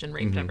pillaged and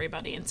raped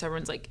everybody. And so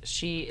everyone's like,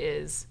 she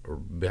is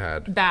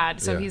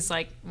bad. So he's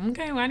like,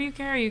 okay, why do you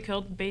care? You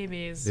killed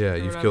babies. Yeah,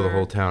 you've killed the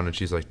whole town. And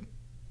she's like,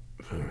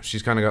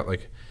 she's kind of got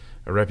like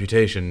a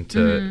reputation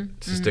to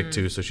stick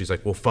to. So she's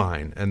like, well,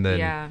 fine. And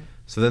then,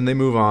 so then they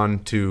move on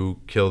to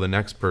kill the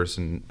next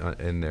person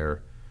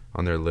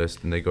on their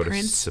list, and they go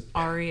Prince to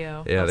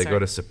Areo. Yeah, they go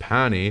to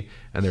Sepani,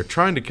 and they're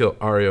trying to kill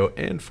Areo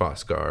and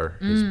Foscar,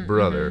 his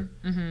brother.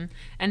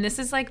 And this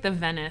is like the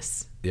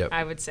Venice,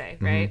 I would say,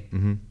 right?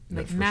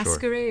 Like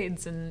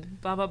masquerades and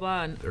blah blah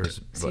blah. And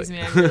excuse me,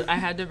 I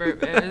had to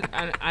burp.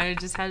 I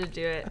just had to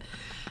do it.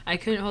 I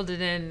couldn't hold it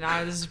in.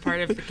 This is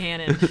part of the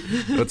canon.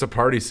 It's a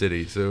party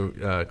city,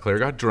 so Claire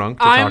got drunk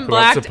to I'm talk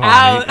about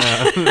blacked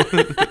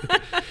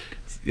Sepani.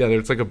 Yeah,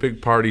 it's like a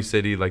big party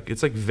city. Like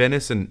it's like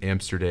Venice and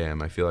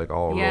Amsterdam. I feel like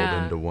all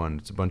rolled into one.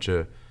 It's a bunch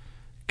of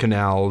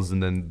canals,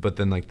 and but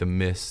then like the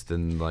mist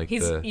and like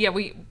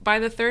by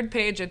the third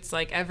page, it's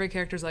like every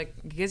character's like,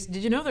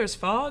 did you know there's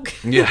fog?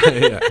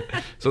 Yeah.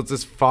 So it's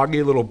this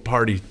foggy little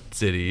party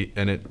city,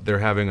 and they're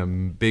having a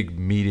big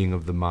meeting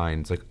of the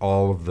minds. Like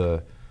all of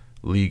the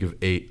League of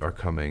Eight are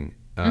coming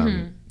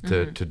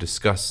to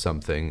discuss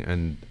something,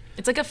 and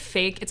it's like a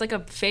fake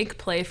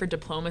play for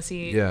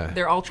diplomacy. Yeah.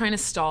 They're all trying to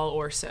stall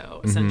Orso,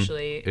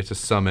 essentially. It's a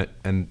summit,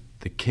 and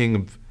the king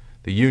of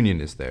the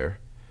Union is there.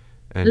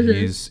 And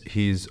he's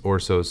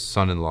Orso's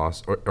son-in-law.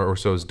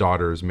 Orso's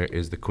daughter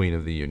is the queen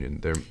of the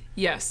Union. They're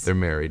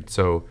married.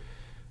 So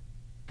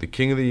the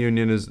king of the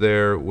Union is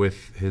there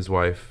with his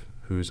wife,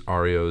 who's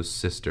Areo's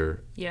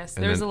sister. Yes,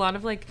 there's a lot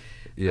of like...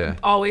 Yeah.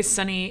 Always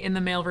Sunny in the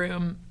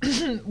mailroom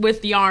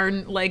with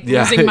yarn, like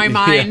losing my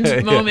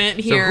mind moment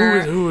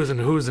here. So who's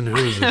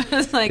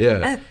it's like,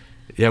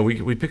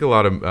 we pick a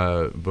lot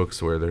of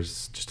books where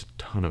there's just a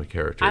ton of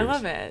characters. I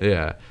love it.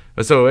 Yeah.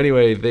 So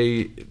anyway,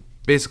 their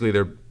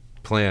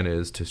plan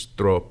is to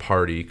throw a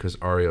party, because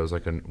Areo is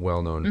like a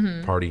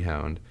well-known party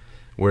hound,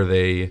 where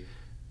they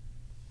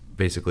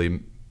basically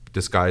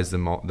disguise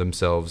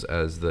themselves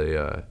as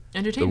the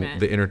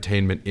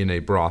entertainment in a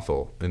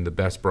brothel, in the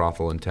best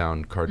brothel in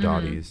town,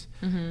 Cardati's.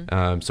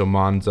 So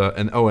Monza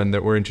and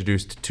we're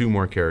introduced to two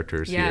more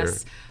characters here.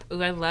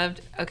 Ooh, I loved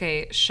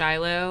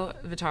Shiloh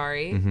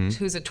Vitari,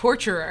 who's a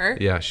torturer.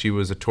 Yeah, she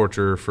was a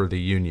torturer for the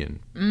Union.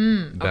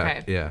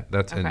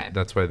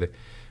 That's why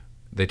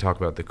they talk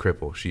about the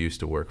cripple. She used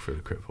to work for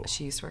the cripple.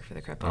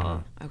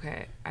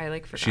 Okay, I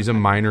forgot. She's a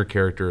minor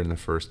character in the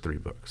first 3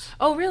 books.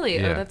 Oh, really?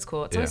 Yeah. Oh, that's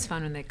cool. It's always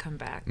fun when they come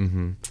back.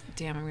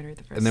 Damn, I'm going to read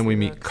the first 3 books. And then we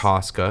meet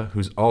Casca,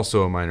 who's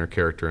also a minor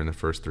character in the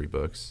first 3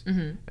 books.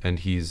 And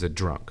he's a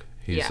drunk.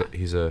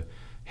 He's a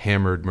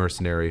hammered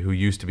mercenary who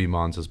used to be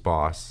Monza's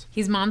boss.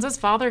 He's Monza's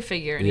father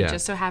figure, and he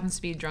just so happens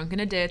to be drunk in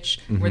a ditch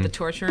where the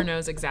torturer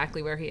knows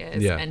exactly where he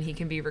is, and he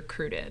can be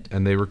recruited.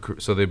 And they recruit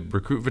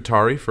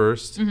Vitari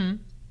first.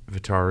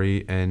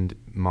 Vitari and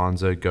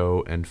Monza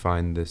go and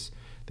find this.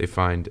 They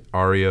find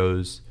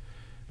Areo's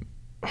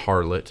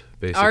harlot,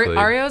 basically.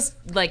 Areo's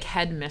like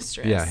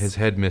headmistress. Yeah, his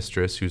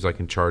headmistress, who's like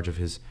in charge of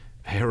his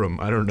harem.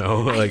 I don't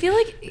know. I feel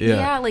like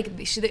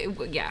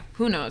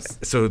who knows?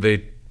 So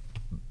they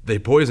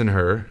poison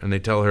her, and they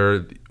tell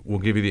her, we'll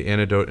give you the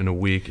antidote in a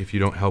week if you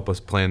don't help us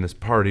plan this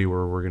party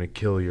where we're going to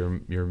kill your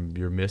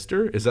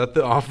mister. Is that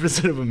the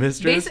opposite of a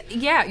mistress?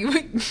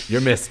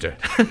 Your mister.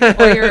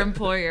 Or your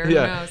employer. Who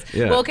knows?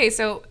 Yeah. Well, okay,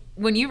 so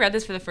when you read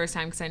this for the first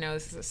time, because I know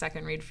this is a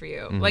second read for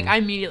you, like I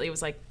immediately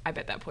was like, I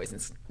bet that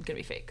poison's going to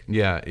be fake.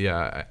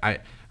 Yeah.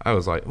 I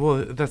was like,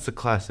 well, that's the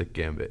classic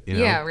Gambit, you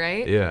know? Yeah,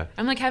 right? Yeah.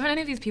 I'm like, haven't any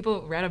of these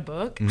people read a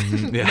book?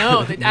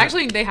 No,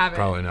 they haven't.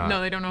 Probably not.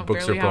 No, they don't know.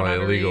 Books are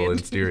probably illegal in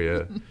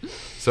Styria.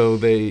 So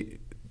they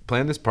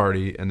plan this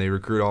party, and they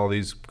recruit all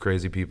these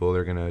crazy people.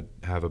 They're going to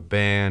have a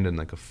band and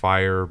like a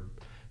fire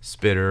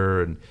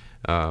spitter and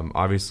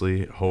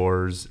obviously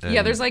whores. And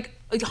there's like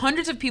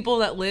hundreds of people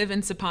that live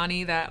in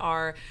Sepani that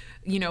are,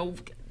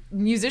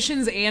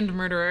 musicians and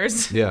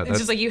murderers. Yeah, it's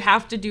just like you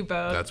have to do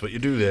both. That's what you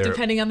do there.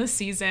 Depending on the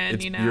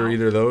season, You're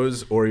either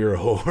those or you're a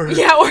whore.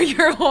 Yeah, or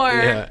you're a whore.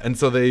 Yeah, and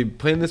so they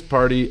plan this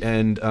party,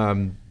 and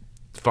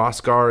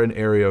Foscar and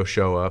Areo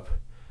show up,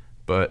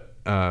 but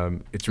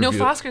it's revealed.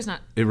 No, Foscar's not.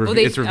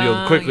 It's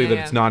revealed quickly that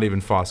it's not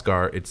even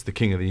Foscar. It's the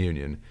King of the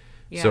Union.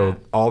 Yeah. So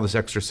all this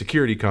extra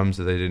security comes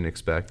that they didn't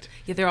expect.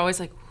 Yeah, they're always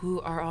like, who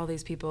are all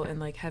these people in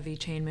like heavy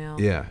chainmail?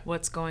 Yeah.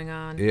 What's going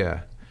on?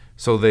 Yeah.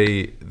 So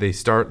they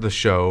start the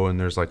show, and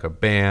there's like a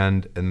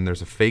band, and then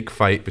there's a fake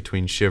fight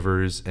between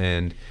Shivers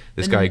and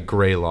this guy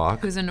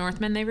Greylock, who's a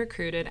Northman they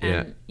recruited,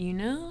 and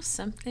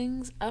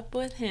something's up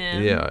with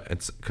him. Yeah,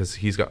 it's because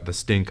he's got the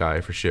stink eye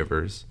for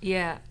Shivers.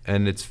 Yeah.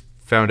 And it's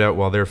found out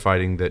while they're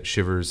fighting that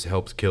Shivers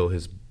helped kill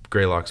his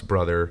Greylock's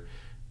brother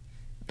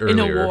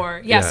earlier. In a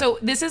war. Yeah, so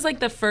this is like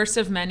the first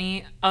of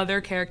many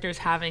other characters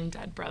having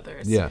dead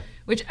brothers. Yeah.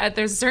 Which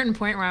there's a certain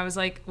point where I was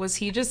like, was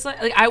he just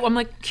like I'm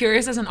like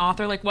curious as an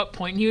author, like what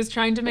point he was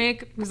trying to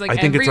make. He was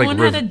like, everyone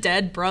had a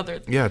dead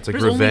brother. Yeah, it's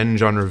like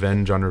revenge on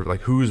revenge on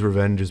like whose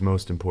revenge is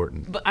most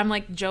important. But I'm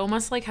like, Joe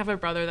must like have a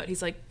brother that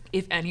he's like,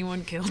 if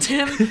anyone killed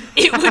him,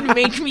 it would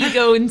make me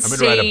go insane. I'm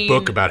gonna write a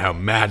book about how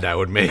mad that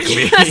would make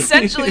me.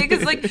 Essentially,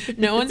 because like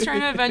no one's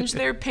trying to avenge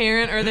their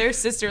parent or their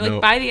sister.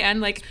 Like by the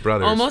end, like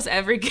almost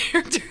every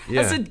character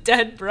has a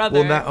dead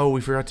brother. Well,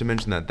 we forgot to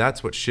mention that.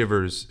 That's what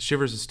Shivers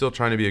is still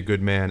trying to be a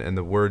good man, and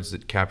the words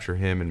that capture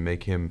him and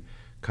make him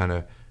kind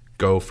of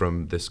go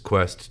from this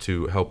quest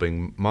to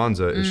helping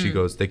Monza is she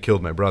goes, they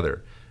killed my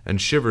brother. And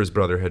Shivers'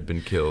 brother had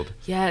been killed.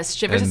 Yes,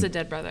 Shivers is a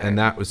dead brother. And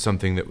that was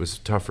something that was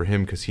tough for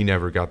him because he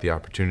never got the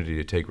opportunity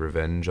to take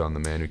revenge on the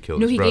man who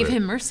killed his brother. No, he gave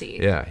him mercy.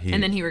 Yeah.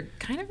 And then he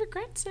kind of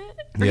regrets it.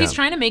 Or he's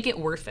trying to make it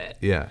worth it.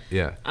 Yeah.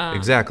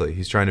 Exactly.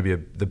 He's trying to be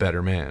the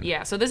better man.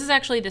 Yeah, so this is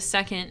actually the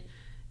second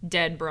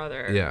dead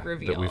brother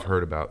reveal that we've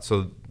heard about.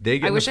 So they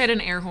get I wish I had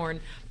an air horn.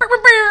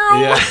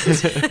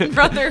 Yeah.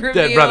 Brother reveal.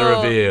 Dead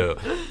brother reveal.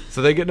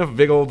 So they get in a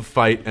big old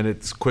fight, and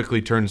it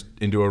quickly turns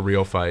into a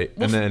real fight.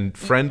 And then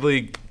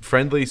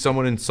friendly,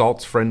 someone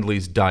insults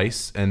Friendly's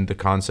dice and the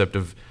concept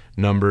of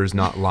numbers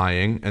not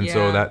lying, and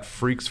so that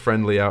freaks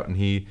Friendly out, and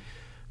he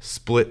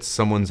splits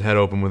someone's head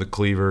open with a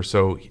cleaver.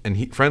 So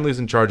Friendly's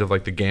in charge of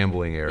like the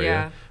gambling area.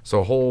 Yeah. So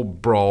a whole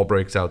brawl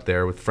breaks out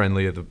there with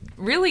Friendly at the.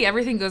 Really,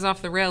 everything goes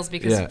off the rails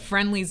because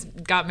Friendly's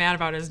got mad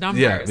about his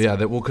numbers. Yeah.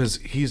 Because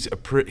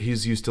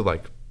he's used to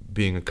like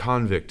being a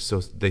convict,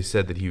 so they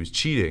said that he was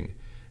cheating,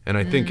 and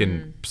I think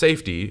in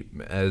safety,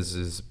 as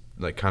is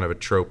like kind of a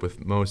trope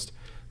with most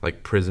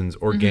like prisons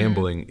or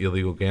gambling,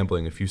 illegal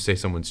gambling, if you say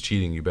someone's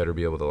cheating, you better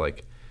be able to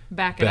like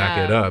back it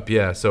up.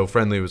 Yeah. So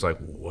Friendly was like,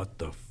 "What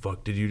the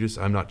fuck did you just?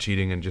 I'm not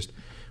cheating," and just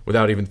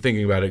without even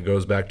thinking about it,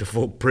 goes back to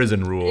full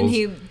prison rules. And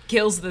he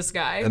kills this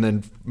guy. And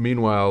then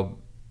meanwhile,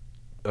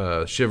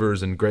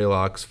 Shivers and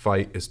Greylock's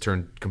fight is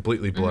turned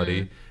completely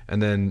bloody, and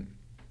then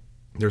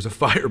there's a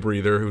fire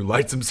breather who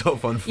lights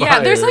himself on fire. Yeah,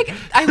 there's like,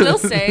 I will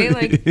say,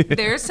 like,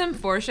 there's some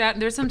foreshadowing.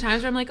 There's some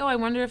times where I'm like, oh, I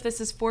wonder if this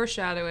is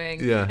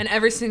foreshadowing. Yeah. And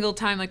every single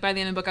time, like, by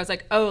the end of the book, I was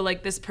like, oh,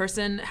 like, this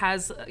person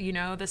has,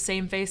 the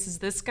same face as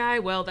this guy.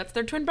 Well, that's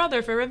their twin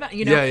brother for revenge.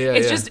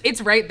 Just,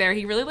 it's right there.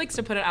 He really likes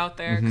to put it out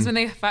there. Because when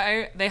they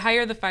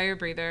hire the fire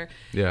breather.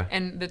 Yeah.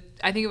 And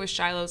I think it was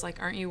Shiloh's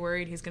like, aren't you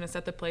worried he's going to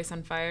set the place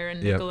on fire?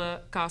 And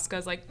Nicola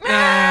Koska's like,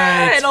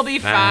 it'll be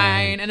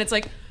fine. And it's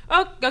like,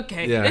 oh,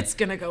 okay, it's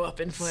going to go up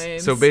in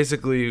flames. So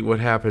basically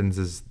what happens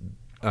is,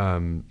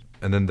 and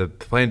then the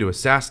plan to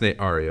assassinate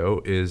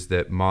Ario is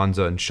that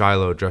Monza and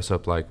Shiloh dress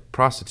up like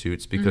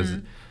prostitutes because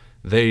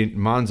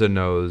Monza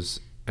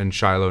knows and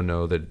Shiloh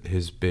know that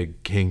his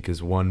big kink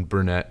is one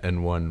brunette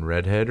and one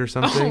redhead or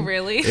something. Oh,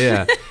 really?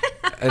 Yeah.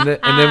 And then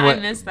what? I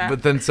missed that.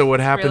 But then so what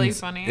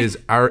happens is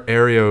our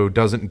Ario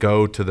doesn't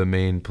go to the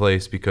main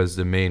place because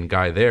the main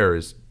guy there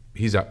is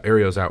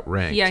Ario's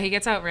outranked. Yeah, he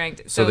gets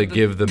outranked. So they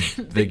give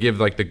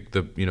like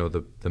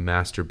the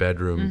master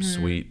bedroom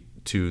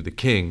suite to the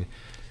king.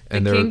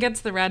 And the king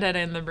gets the redhead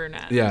and the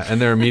brunette. Yeah,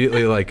 and they're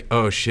immediately like,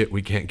 oh shit,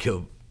 we can't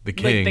kill the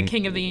king. Like the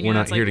king of the Union. We're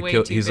not here to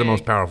kill. He's the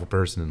most powerful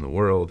person in the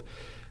world.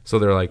 So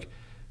they're like,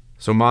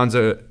 so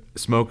Monza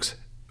smokes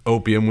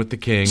opium with the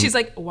king. She's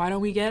like, why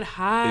don't we get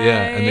high?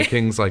 Yeah, and the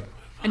king's like.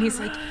 And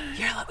he's like,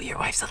 your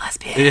wife's a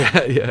lesbian.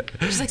 Yeah.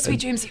 She's like, sweet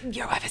dreams,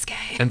 your wife is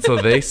gay. And so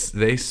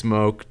they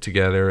smoke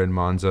together, and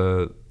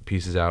Monza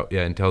pieces out,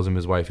 and tells him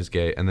his wife is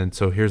gay. And then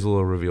so here's a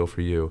little reveal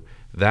for you.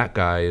 That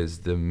guy is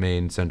the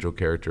main central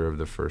character of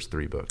the first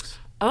 3 books.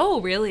 Oh,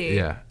 really?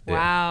 Yeah.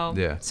 Wow.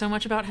 Yeah. So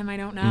much about him I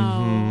don't know.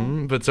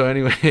 Mm-hmm. But so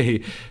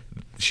anyway,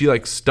 she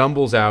like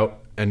stumbles out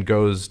and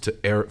goes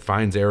to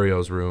finds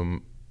Ario's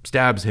room,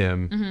 stabs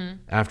him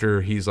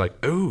after he's like,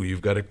 oh,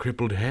 you've got a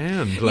crippled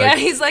hand. Like,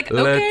 he's like,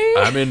 okay.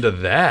 I'm into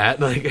that.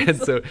 Like, and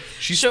so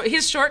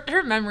his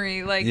short-term memory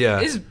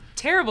is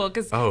terrible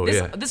because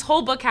this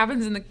whole book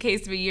happens in the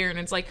case of a year, and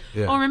it's like,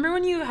 oh, remember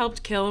when you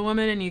helped kill a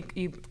woman and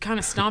you kind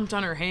of stomped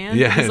on her hand?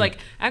 Yeah. He's like,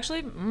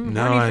 actually,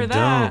 no, I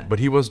don't. But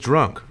he was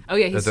drunk. Oh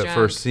yeah, he's at that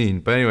first scene.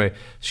 But anyway,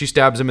 she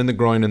stabs him in the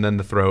groin and then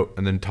the throat,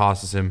 and then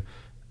tosses him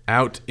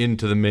out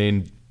into the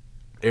main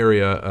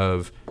area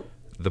of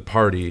the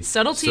party.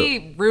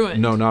 Subtlety ruined.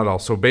 No, not at all.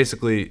 So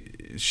basically,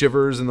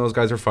 Shivers and those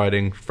guys are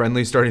fighting.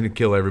 Friendly's starting to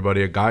kill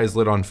everybody. A guy's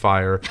lit on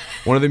fire.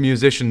 One of the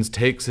musicians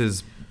takes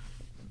his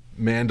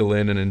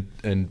mandolin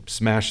and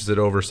smashes it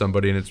over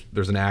somebody, and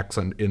there's an axe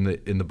in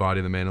the body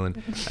of the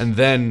mandolin. And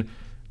then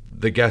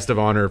the guest of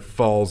honor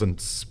falls and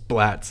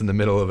splats in the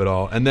middle of it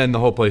all. And then the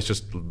whole place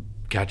just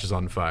catches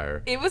on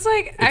fire. It was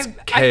like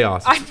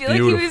chaos. I feel like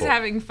he was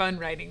having fun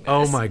writing this.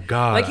 Oh my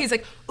god! Like he's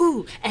like,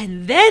 ooh,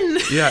 and then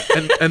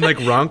and like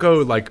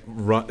Ronco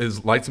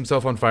lights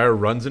himself on fire,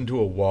 runs into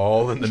a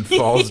wall, and then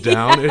falls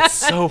down.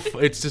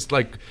 It's just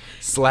like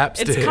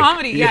slapstick. It's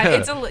comedy. Yeah,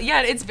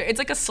 it's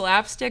like a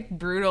slapstick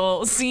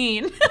brutal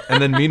scene. And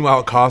then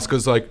meanwhile,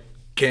 Costco's like,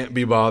 can't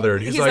be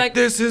bothered. He's like,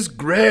 this is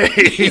great.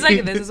 He's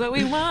like, this is what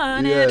we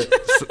wanted.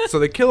 Yeah. So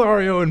they kill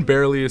Ario and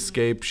barely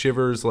escape.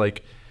 Shivers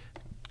like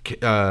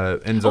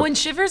ends up. And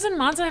Shivers and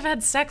Monza have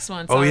had sex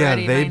once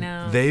already.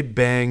 They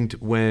banged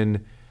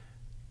when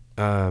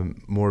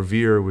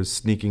Morvir was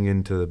sneaking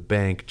into the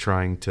bank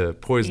trying to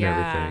poison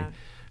everything.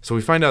 So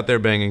we find out they're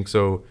banging.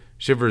 So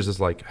Shivers is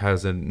like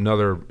has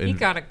another. He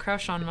got a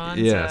crush on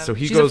Monza. Yeah, so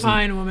she's a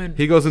fine woman.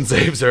 He goes and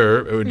saves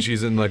her when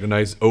she's in like a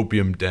nice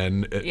opium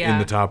den in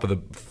the top of the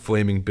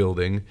flaming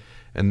building,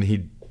 and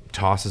he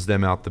tosses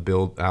them out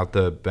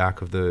the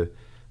back of the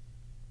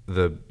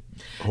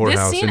whorehouse.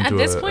 This scene at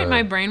this point,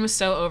 my brain was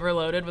so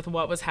overloaded with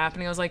what was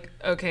happening. I was like,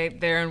 okay,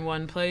 they're in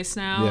one place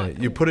now. Yeah,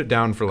 you put it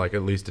down for like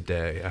at least a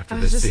day after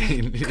this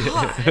scene. Like,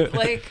 God,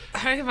 like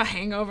I have a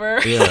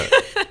hangover. Yeah.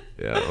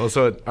 Yeah. Well,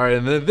 so all right,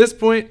 and then at this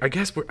point, I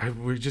guess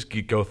we just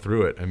go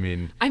through it. I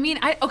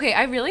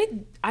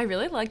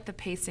really like the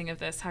pacing of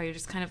this. How you're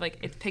just kind of like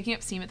it's picking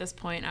up steam at this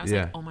point. And I was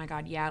like, oh my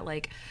God, yeah,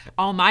 like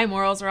all my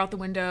morals are out the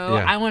window.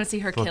 Yeah. I want to see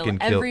her kill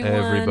everyone.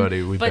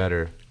 Everybody. We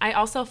better. I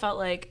also felt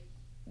like,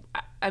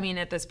 I mean,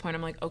 at this point,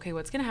 I'm like, okay,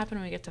 what's going to happen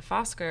when we get to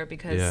Fosker?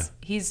 Because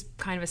he's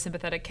kind of a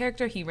sympathetic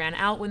character. He ran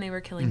out when they were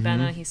killing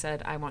Benna. He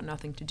said, I want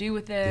nothing to do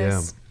with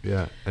this.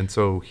 Yeah. And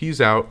so he's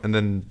out, and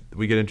then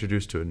we get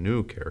introduced to a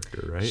new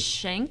character, right?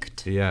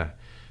 Shanked. Yeah.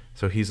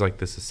 So he's like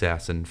this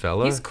assassin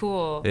fella. He's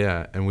cool.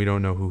 Yeah, and we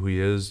don't know who he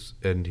is,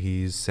 and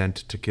he's sent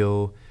to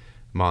kill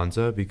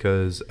Monza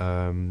because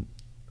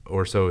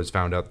Orso has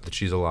found out that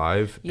she's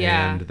alive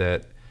and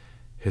that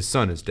his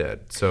son is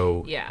dead.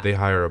 So they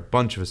hire a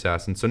bunch of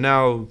assassins. So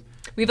now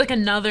we have like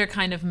another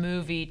kind of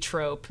movie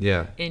trope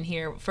in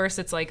here. First,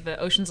 it's like the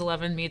Ocean's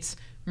 11 meets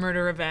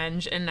Murder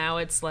Revenge, and now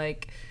it's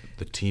like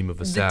the team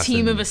of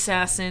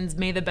assassins.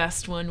 May the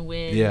best one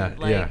win.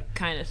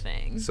 Kind of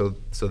thing. So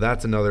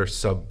that's another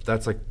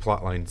that's like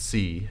plotline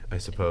C, I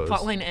suppose.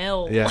 Plotline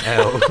L. Yeah,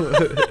 L.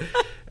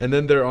 And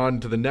then they're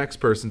on to the next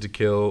person to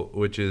kill,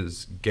 which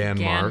is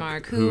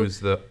Ganmark, who's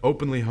the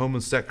openly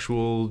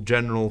homosexual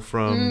general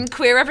from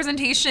queer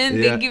representation.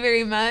 Yeah. Thank you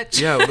very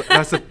much. Yeah,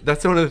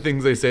 that's one of the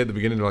things they say at the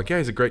beginning. They're like, yeah,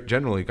 he's a great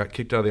general. He got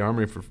kicked out of the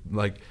army for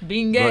like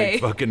being gay.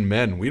 Like fucking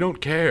men. We don't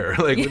care.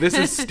 Like this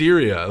is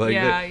Styria. Like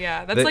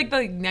that's like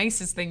the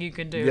nicest thing you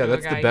can do. Yeah,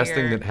 that's the best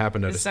thing that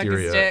happened out of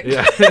Styria.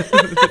 Yeah,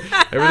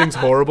 everything's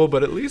horrible,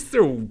 but at least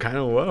they're kind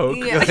of woke.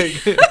 Yeah.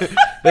 Like,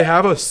 they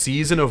have a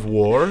season of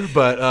war,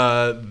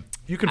 but.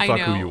 You can fuck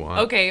who you want.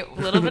 Okay, a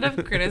little bit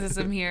of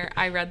criticism here.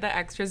 I read the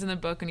extras in the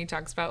book, and he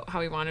talks about how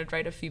he wanted to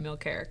write a female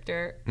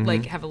character,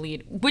 like have a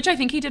lead, which I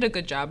think he did a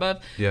good job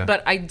of. Yeah.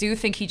 But I do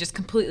think he just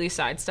completely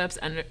sidesteps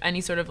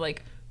any sort of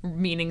like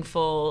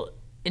meaningful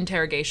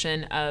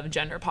interrogation of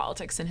gender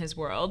politics in his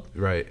world.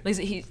 Right.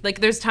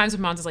 Like there's times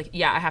when Monza's like,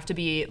 I have to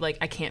be like,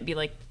 I can't be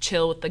like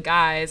chill with the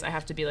guys. I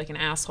have to be like an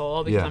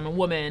asshole because I'm a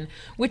woman,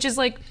 which is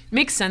like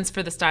makes sense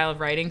for the style of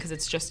writing because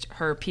it's just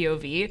her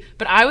POV.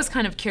 But I was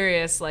kind of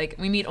curious, like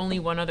we meet only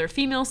one other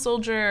female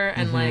soldier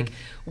and like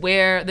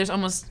where there's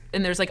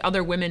like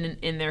other women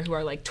in there who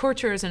are like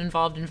torturers and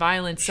involved in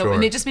violence. So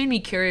and it just made me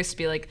curious to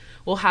be like,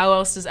 well, how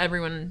else does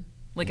everyone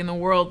like in the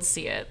world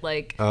see it?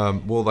 Like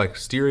like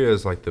Styria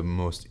is like the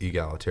most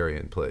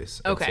egalitarian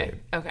place, I'd say.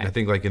 Okay. I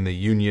think like in the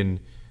Union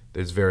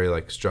there's very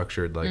like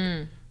structured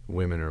like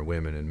women are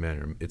women and men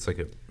are it's like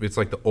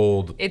the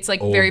old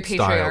very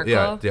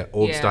patriarchal. Style.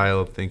 Old style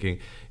of thinking.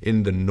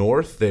 In the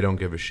North they don't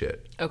give a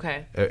shit.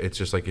 Okay. It's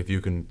just like if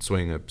you can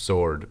swing a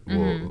sword,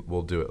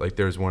 we'll do it. Like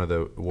there's one of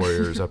the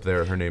warriors up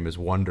there, her name is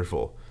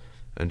Wonderful,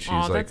 and she's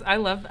I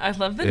love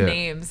the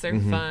names. They're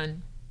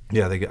fun.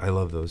 Yeah, I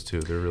love those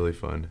too. They're really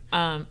fun.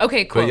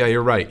 Okay, cool. But yeah,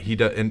 you're right. He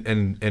does, and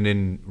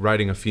in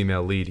writing a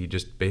female lead, he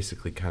just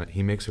basically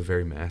he makes her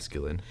very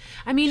masculine.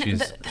 I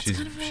mean,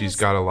 she's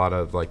got a lot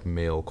of like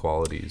male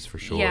qualities for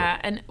sure. Yeah,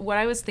 and what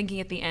I was thinking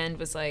at the end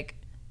was like,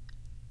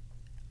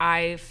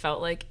 I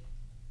felt like,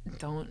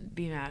 don't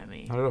be mad at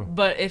me. I don't know.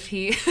 But if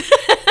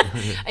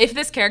if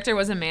this character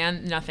was a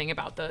man, nothing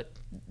about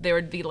there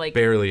would be like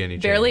barely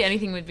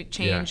anything would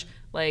change. Yeah.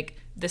 Like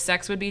the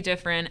sex would be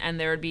different, and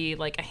there would be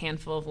like a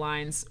handful of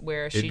lines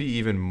where it'd be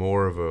even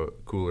more of a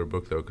cooler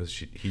book though, because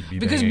he'd be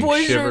because banging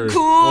boys Shivers. are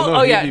cool. Well,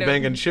 no, he'd be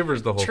banging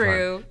Shivers the whole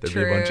time. There'd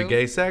be a bunch of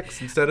gay sex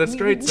instead of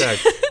straight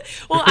sex.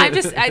 Well,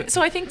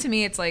 so I think to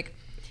me it's like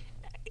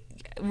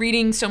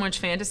reading so much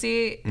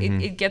fantasy.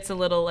 It gets a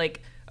little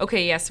like,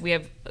 okay, yes, we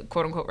have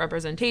quote unquote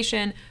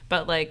representation,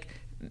 but like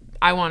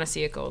I want to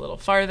see it go a little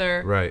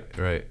farther. Right.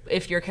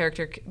 If your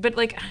character, but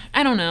like,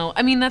 I don't know.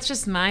 I mean, that's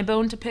just my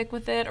bone to pick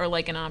with it, or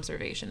like an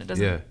observation. It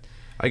doesn't. Yeah,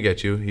 I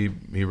get you.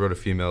 He wrote a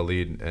female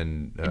lead,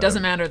 and it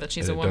doesn't matter that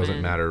she's a woman. It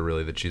doesn't matter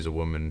really that she's a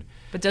woman.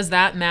 But does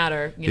that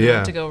matter?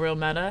 To go real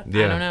meta.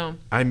 Yeah. I don't know.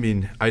 I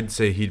mean, I'd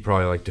say he'd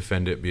probably like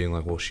defend it, being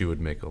like, well, she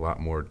would make a lot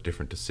more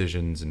different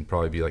decisions and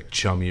probably be like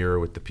chummier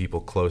with the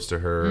people close to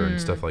her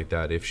and stuff like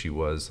that if she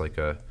was like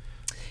a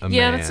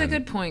man. That's a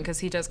good point, because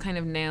he does kind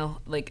of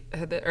nail like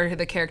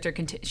the character.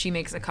 She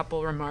makes a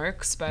couple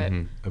remarks, but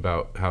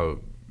about how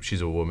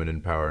she's a woman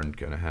in power and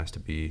kind of has to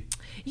be.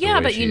 Yeah,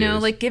 but you know,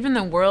 like given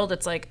the world,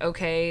 it's like,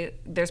 okay,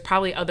 there's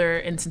probably other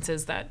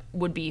instances that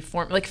would be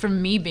like for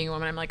me being a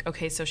woman, I'm like,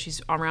 okay, so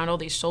she's around all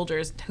these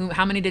soldiers.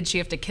 How many did she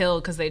have to kill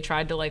because they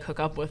tried to like hook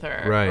up with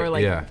her or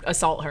like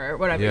assault her or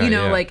whatever? You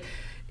know, like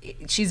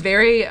she's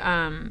very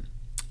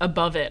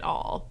above it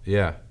all.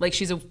 Yeah, like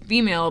she's a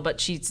female,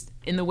 but she's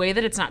in the way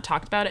that it's not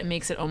talked about. It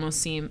makes it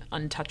almost seem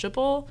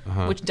untouchable,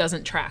 which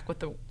doesn't track with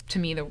the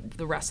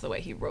rest of the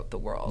way he wrote the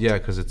world. Yeah,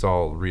 because it's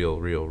all real.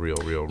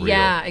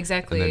 Yeah,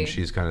 exactly. And then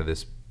she's kind of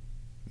this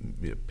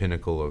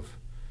pinnacle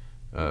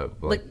of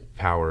like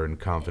power and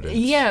confidence.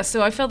 Yeah,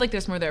 so I felt like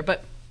there's more there,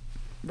 but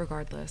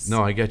regardless.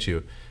 No, I get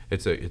you.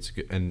 It's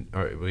good, and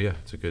all right, well, yeah,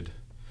 it's a good.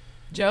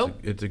 Joe,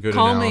 it's a good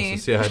call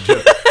analysis. me. Yeah,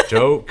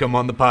 Joe, come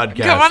on the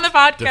podcast. Come on the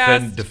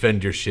podcast.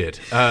 Defend your shit.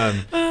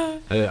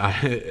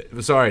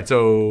 Sorry.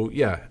 So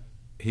yeah.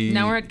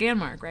 Now we're at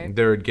Ganmark, right?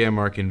 They're at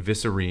Ganmark in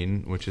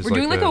Visserine, which is we're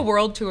doing like a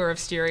world tour of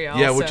Styria.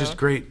 Yeah, which is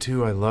great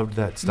too. I loved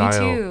that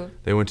style. Me too.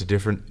 They went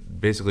to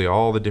basically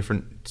all the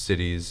different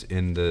cities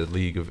in the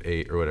League of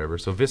 8 or whatever.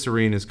 So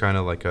Visserine is kind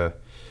of like a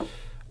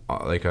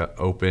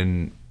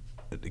open,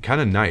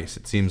 kind of nice.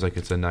 It seems like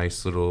it's a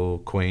nice little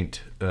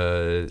quaint.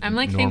 I'm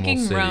like thinking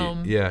city.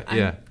 Rome.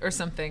 Yeah, or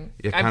something.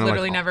 Yeah, I've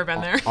literally never been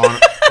there.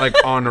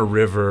 On a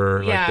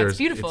river. Yeah, like it's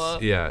beautiful.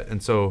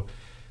 And so.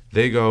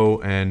 They go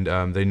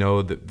and they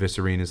know that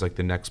Visserine is like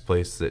the next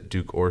place that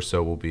Duke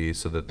Orso will be,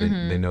 so that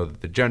they know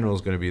that the general is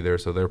going to be there.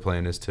 So their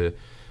plan is to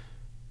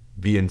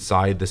be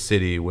inside the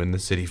city when the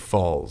city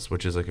falls,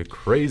 which is like a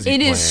crazy plan.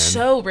 It is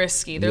so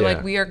risky. They're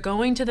like, we are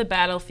going to the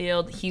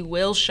battlefield. He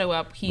will show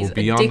up. He's we'll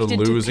be addicted on the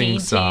losing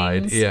to paintings.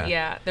 Side.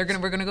 Yeah. We're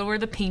gonna go where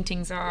the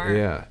paintings are.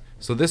 Yeah.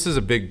 So this is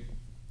a big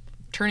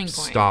turning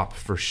point. Stop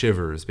for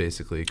Shivers,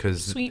 basically,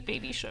 because sweet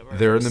baby Shivers.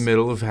 They're in the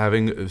middle of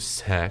having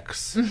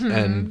sex,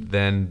 and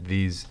then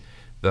the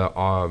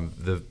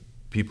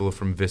people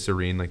from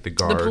Visserine, like the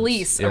guards, the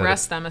police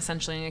arrest them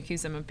essentially and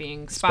accuse them of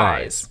being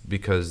spies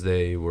because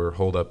they were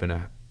holed up in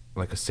a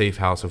safe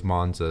house of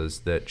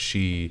Monza's that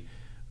she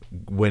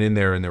went in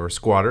there and there were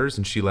squatters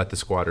and she let the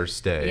squatters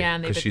stay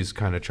because she's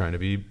kind of trying to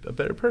be a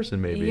better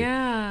person maybe.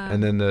 Yeah.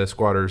 And then the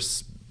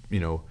squatters,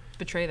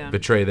 betray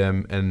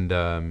them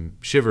and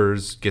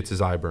Shivers gets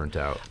his eye burnt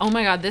out. Oh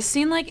my God, this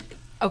scene, like,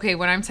 okay,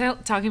 when I'm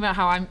talking about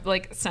how I'm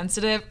like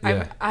sensitive,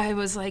 I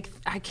was like,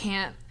 I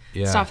can't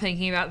stop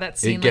thinking about that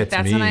scene. Like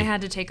that's when I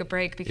had to take a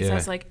break because I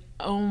was like,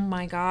 oh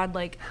my God,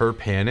 like her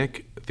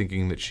panic,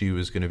 thinking that she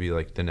was going to be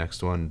like the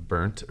next one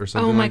burnt or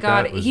something. Oh my like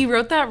God, that he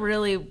wrote that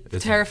really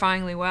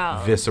terrifyingly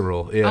well.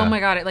 Visceral, yeah. Oh my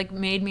God, it like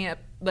made me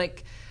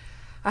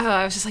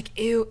I was just like,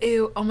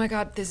 ew, oh my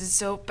God, this is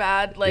so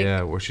bad. Like,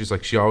 yeah, where she's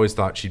like, she always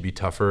thought she'd be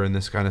tougher in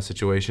this kind of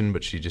situation,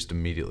 but she just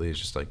immediately is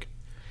just like,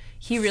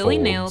 he really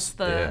nails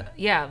the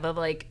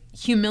like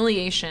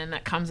humiliation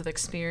that comes with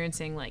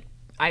experiencing, like,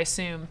 I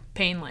assume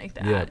pain like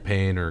that. Yeah,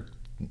 pain or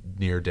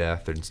near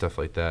death and stuff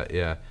like that.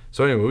 Yeah.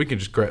 So anyway, we can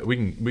just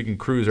we can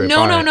cruise right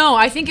by. No.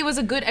 I think it was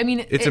a good. I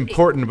mean, it's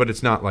important, but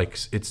it's not like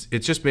it's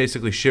just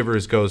basically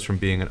Shivers goes from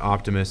being an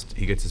optimist,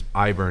 he gets his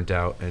eye burnt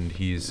out, and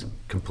he's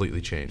completely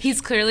changed.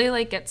 He's clearly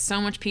like gets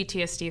so much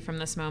PTSD from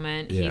this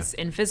moment. Yeah. He's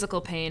in physical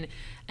pain,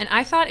 and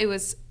I thought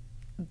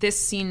this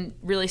scene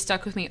really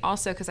stuck with me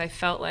also because I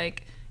felt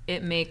like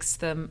it makes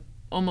them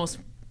almost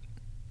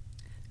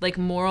like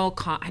moral.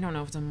 I don't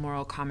know if it's a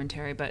moral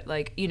commentary, but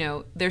like, you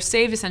know, they're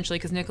saved essentially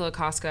because Nicola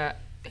Cosca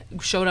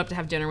showed up to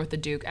have dinner with the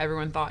Duke.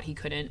 Everyone thought he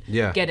couldn't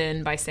get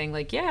in by saying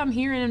like, yeah, I'm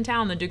here in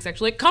town. The Duke's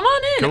actually like, come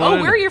on in.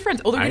 Where are your friends?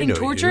 Oh, they're getting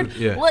tortured.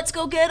 Yeah. Let's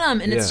go get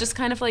them. And it's just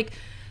kind of like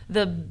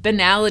the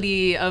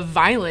banality of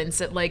violence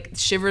that like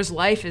Shivers'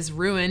 life is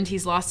ruined.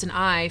 He's lost an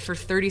eye for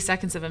 30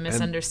 seconds of a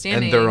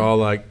misunderstanding. And they're all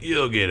like,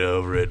 you'll get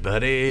over it,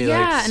 buddy. Yeah,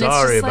 like,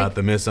 sorry about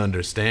the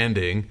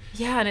misunderstanding.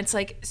 Yeah, and it's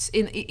like,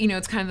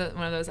 it's kind of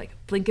one of those like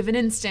blink of an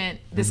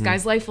instant. This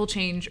guy's life will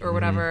change or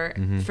whatever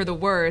for the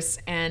worse.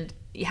 And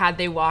had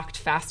they walked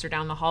faster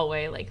down the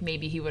hallway, like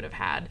maybe he would have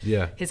had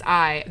his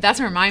eye. That's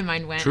where my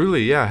mind went.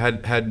 Truly, yeah.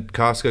 Had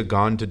Cosca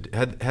gone to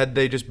had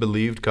they just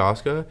believed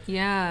Cosca,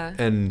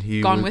 and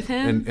he gone with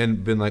him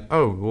and been like,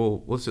 oh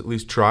well, let's at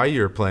least try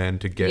your plan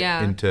to get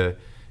into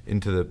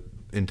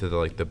the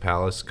like the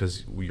palace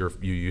because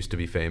you used to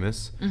be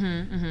famous.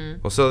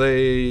 Well, so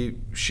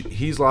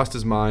he's lost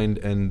his mind,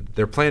 and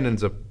their plan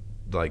ends up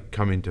like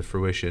coming to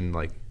fruition.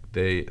 Like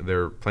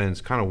their plan's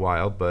kind of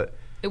wild, but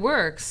it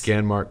works.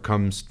 Ganmark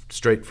comes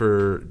straight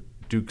for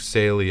Duke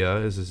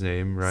Salia is his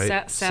name,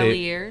 right?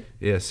 Salier.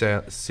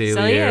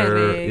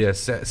 Salier. Yeah,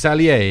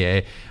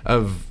 Salier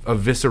of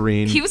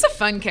Visserine. He was a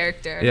fun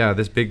character. Yeah,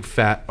 this big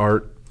fat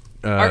art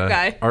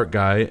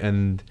guy,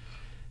 and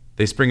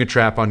they spring a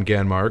trap on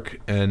Ganmark,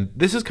 and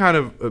this is kind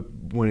of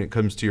when it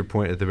comes to your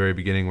point at the very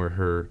beginning,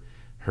 where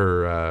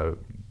her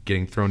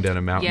getting thrown down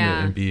a mountain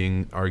and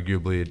being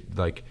arguably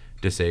like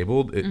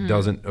disabled, it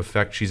doesn't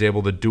affect. She's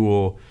able to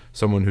duel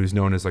someone who's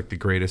known as like the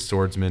greatest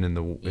swordsman in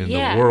the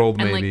world,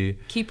 maybe, and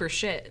like keep her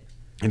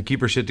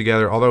shit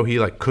together. Although he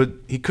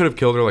could have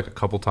killed her like a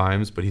couple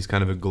times, but he's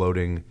kind of a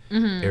gloating,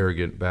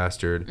 arrogant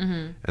bastard.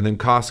 And then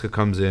Cosca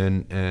comes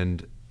in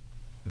and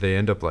they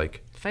end up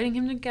like fighting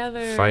him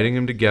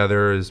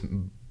together as,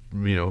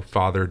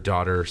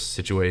 father-daughter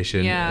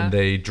situation. Yeah. And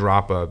they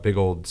drop a big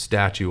old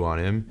statue on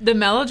him. The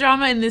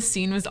melodrama in this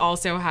scene was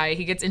also high.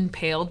 He gets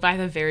impaled by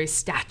the very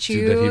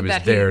statue that he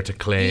was there to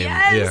claim.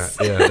 Yes!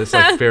 Yeah. This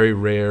like very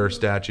rare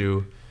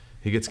statue.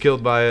 He gets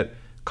killed by it.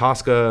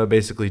 Casca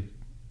basically...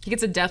 He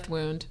gets a death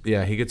wound.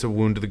 Yeah, he gets a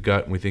wound to the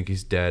gut, and we think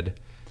he's dead.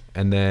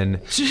 And then...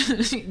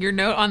 Your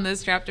note on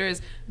this chapter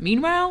is,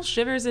 meanwhile,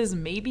 Shivers is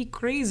maybe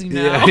crazy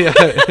now. Yeah.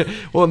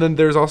 Well, and then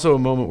there's also a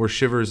moment where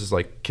Shivers is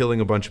like killing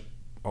a bunch...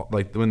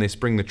 Like when they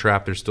spring the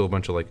trap, there's still a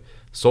bunch of like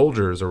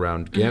soldiers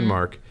around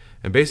Ganmark.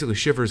 And basically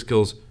Shivers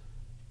kills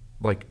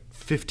like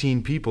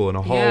 15 people in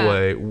a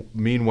hallway. Yeah.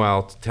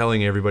 Meanwhile,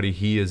 telling everybody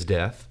he is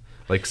death.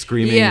 Like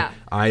screaming,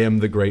 I am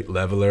the great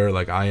leveler.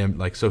 Like I am...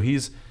 Like, so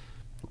he's...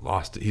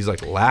 lost it. He's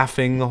like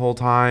laughing the whole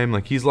time.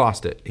 Like he's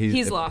lost it.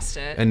 He's lost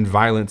it. And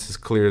violence is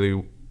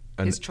clearly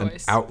an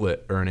choice.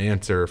 outlet or an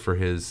answer for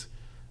his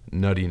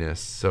nuttiness.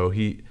 So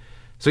they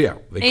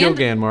kill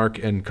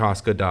Ganmark and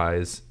Casca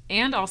dies.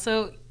 And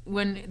also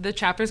when the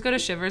chapters go to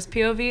Shivers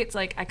POV, it's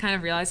like I kind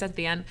of realized at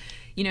the end,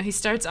 he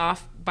starts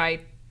off by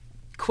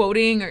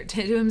quoting or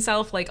to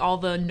himself like all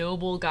the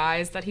noble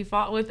guys that he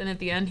fought with, and at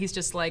the end he's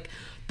just like,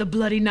 the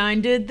Bloody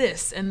Nine did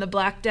this, and the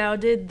Black Dow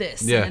did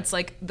this. Yeah. And it's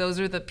like, those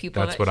are the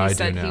people that he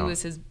said he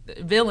was his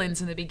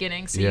villains in the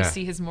beginning. So you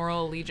see his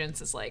moral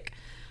allegiance is like...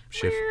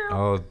 Shift.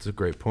 Oh, that's a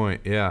great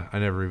point. Yeah, I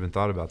never even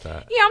thought about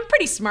that. Yeah, I'm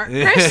pretty smart,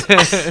 Chris.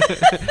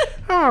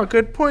 Oh,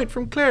 good point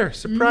from Claire.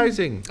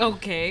 Surprising.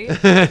 Okay. All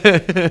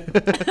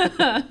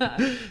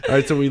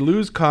right, so we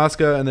lose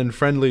Casca, and then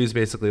Friendly's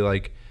basically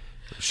like,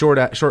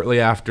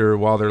 shortly after,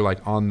 while they're like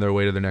on their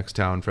way to the next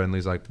town,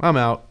 Friendly's like, I'm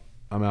out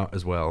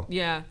as well.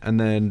 Yeah. And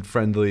then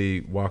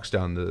Friendly walks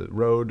down the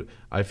road.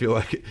 I feel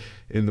like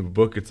in the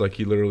book, it's like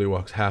he literally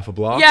walks half a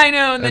block. Yeah, I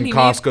know. And then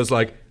Casca's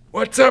like,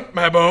 what's up,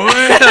 my boy?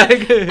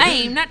 Like,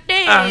 I'm not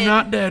dead. I'm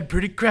not dead.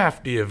 Pretty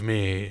crafty of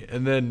me.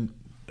 And then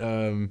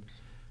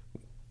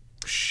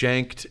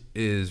Shanked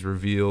is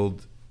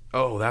revealed.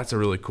 Oh, that's a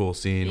really cool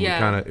scene.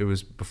 Yeah. It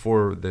was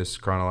before this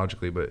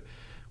chronologically, but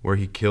where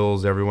he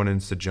kills everyone in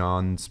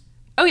Sejan's.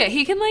 Oh yeah,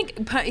 he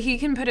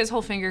can put his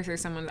whole finger through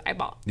someone's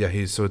eyeball.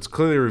 Yeah, so it's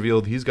clearly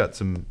revealed he's got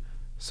some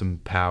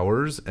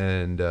powers,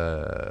 and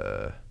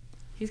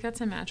he's got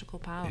some magical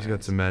powers. He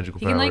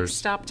can like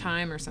stop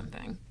time or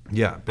something.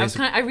 Yeah,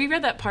 basically. I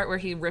reread that part where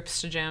he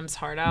rips Sajam's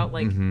heart out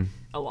like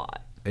a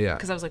lot. Yeah,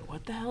 because I was like,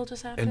 what the hell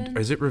just happened? And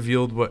is it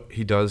revealed what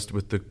he does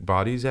with the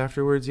bodies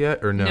afterwards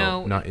yet, or no?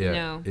 No, not yet.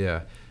 No.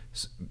 Yeah.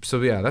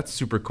 So yeah, that's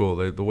super cool.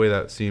 The way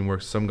that scene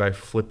works, some guy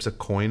flips a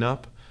coin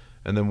up,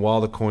 and then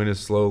while the coin is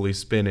slowly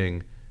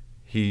spinning,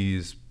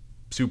 he's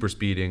super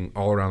speeding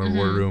all around the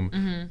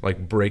room,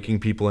 like breaking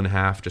people in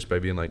half just by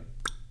being like,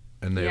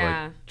 and they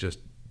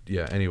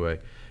anyway.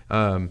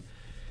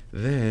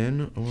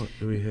 Then what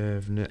do we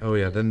have?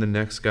 Then the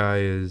next guy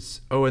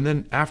is, and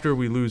then after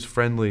we lose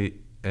Friendly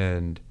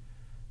and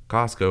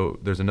Casca,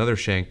 there's another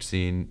Shanked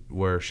scene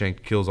where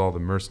Shanked kills all the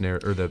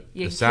mercenaries or the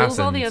assassins. He kills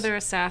all the other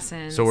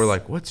assassins. So we're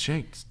like, what's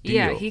Shanked's deal?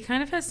 Yeah, he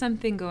kind of has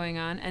something going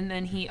on, and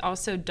then he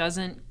also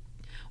doesn't.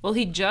 Well,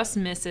 he just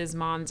misses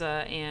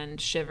Monza and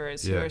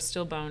Shivers, who are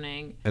still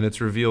boning. And it's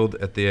revealed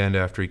at the end,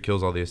 after he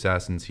kills all the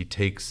assassins, he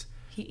takes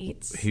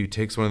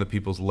one of the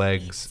people's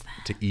legs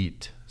to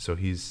eat. So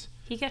he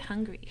get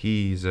hungry.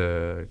 He's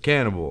a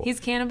cannibal. He's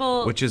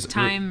cannibal, which is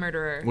time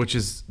murderer.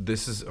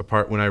 This is a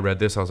part, when I read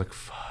this, I was like,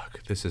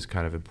 fuck, this is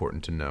kind of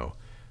important to know.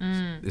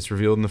 It's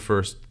revealed in the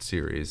first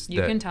series.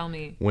 You can tell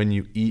me. When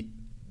you eat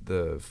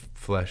the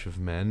flesh of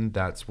men,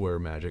 that's where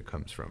magic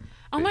comes from.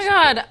 Oh my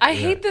God, I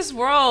hate this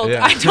world.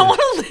 Yeah. I don't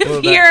want to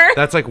live here.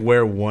 That's like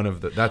where one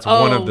of the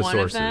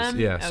sources.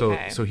 Yeah.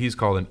 Okay. So he's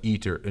called an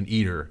eater.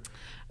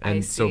 And I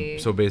see.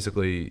 so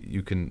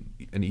basically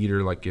an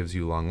eater like gives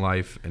you long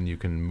life, and you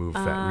can move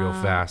real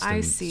fast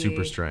and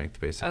super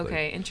strength, basically.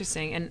 Okay,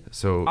 interesting. And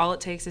so all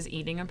it takes is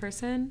eating a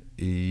person?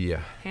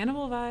 Yeah.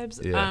 Hannibal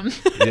vibes. Yeah,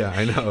 yeah,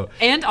 I know.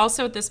 And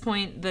also at this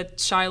point, the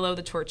Shiloh,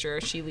 the torturer,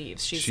 she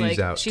leaves. She's like,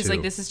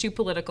 this is too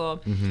political.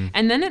 Mm-hmm.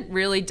 And then it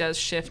really does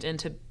shift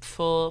into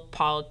full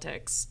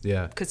politics.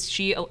 Yeah. Because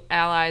she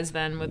allies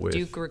then with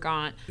Duke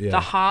Regant, the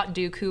hot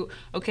Duke who,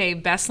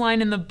 best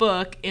line in the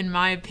book, in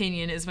my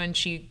opinion, is when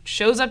she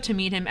shows up to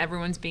meet him,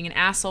 everyone's being an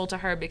asshole to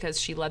her because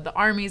she led the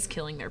armies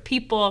killing their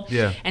people.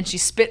 Yeah. And she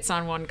spits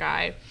on one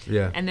guy.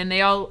 Yeah. And then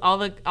they all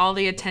the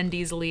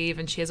attendees leave,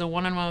 and she has a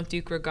one-on-one with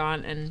Duke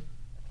Regant, and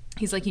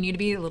he's like, you need to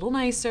be a little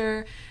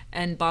nicer,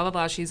 and blah blah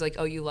blah. She's like,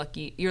 oh, you're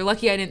lucky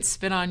I didn't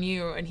spit on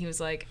you. And he was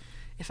like,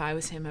 if I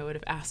was him, I would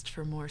have asked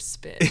for more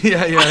spit.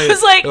 Yeah. I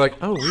was like, you're like,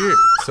 oh, weird.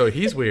 So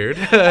he's weird.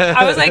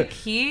 I was like,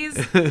 he's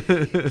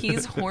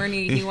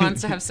horny. He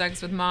wants to have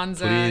sex with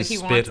Monza. Please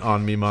spit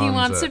on me, Monza. He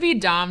wants to be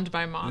domed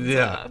by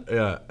Monza.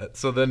 Yeah.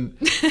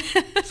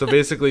 So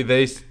basically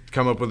they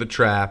come up with a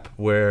trap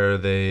where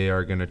they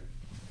are gonna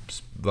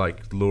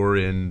like lure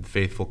in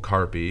faithful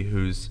Carpi,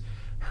 who's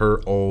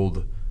her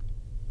old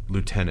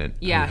lieutenant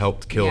who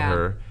helped kill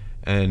her,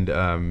 and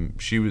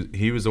he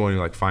was the one who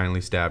like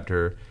finally stabbed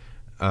her.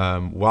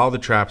 While the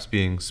trap's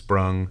being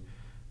sprung,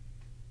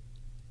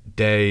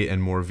 Day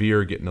and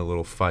Morveer get in a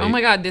little fight. Oh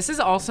my god, this is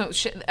also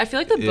I feel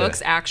like the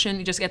book's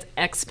action just gets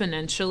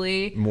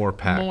exponentially more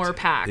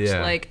packed.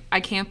 Yeah. Like, I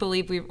can't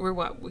believe we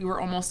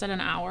were almost at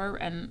an hour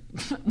and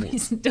we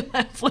still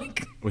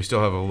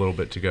have a little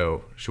bit to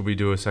go. Should we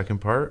do a second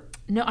part?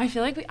 No, I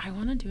feel like I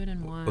want to do it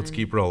in one. Let's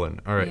keep rolling.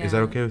 All right. Is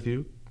that okay with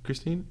you,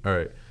 Christine? All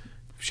right.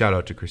 Shout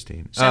out to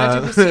Christine.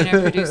 Shout out to Christine,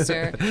 our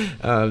producer.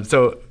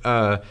 So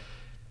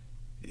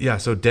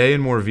Day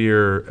and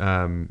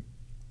Morveer,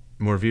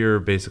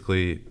 Morveer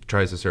basically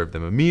tries to serve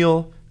them a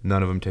meal.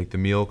 None of them take the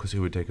meal because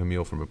who would take a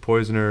meal from a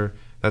poisoner?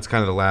 That's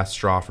kind of the last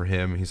straw for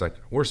him. He's like,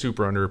 we're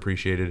super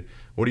underappreciated.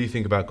 What do you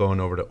think about going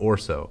over to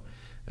Orso?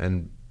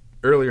 And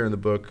earlier in the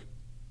book,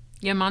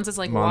 Monza's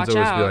like, Monza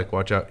watch out. would be like,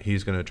 watch out.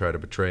 He's going to try to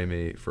betray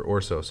me for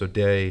Orso. So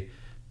Day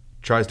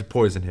tries to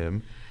poison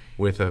him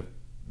with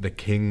the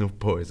king of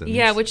poisons.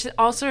 Yeah, which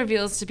also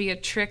reveals to be a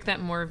trick that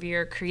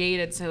Morveer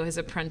created so his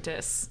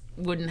apprentice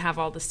wouldn't have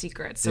all the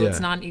secrets. So it's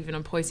not even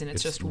a poison,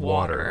 it's just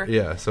water.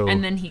 Yeah, so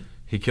and then he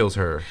kills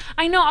her.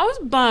 I know, I was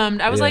bummed.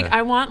 I was like,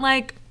 I want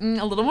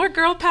a little more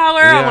girl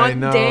power. Yeah, I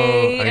want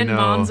Day and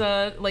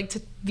Monza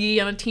to be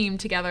on a team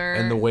together.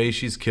 And the way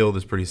she's killed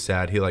is pretty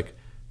sad. He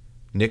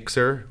nicks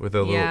her with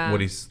a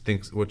little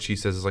what she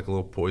says is like a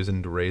little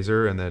poisoned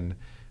razor, and then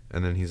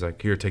he's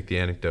like, here, take the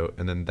antidote,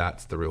 and then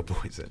that's the real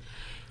poison.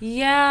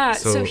 Yeah,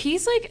 so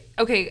he's like,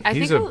 okay, I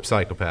think he's a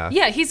psychopath.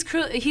 Yeah, he's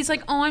cruel. He's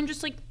like, oh, I'm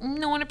just like,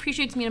 no one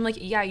appreciates me. And I'm like,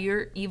 yeah,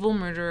 you're evil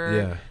murderer.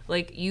 Yeah.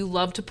 Like, you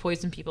love to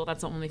poison people. That's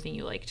the only thing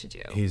you like to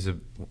do. He's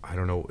I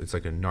don't know, it's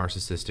like a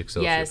narcissistic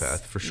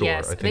sociopath for sure.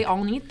 Yes, I think. They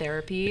all need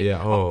therapy. Yeah,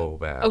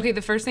 bad. Okay,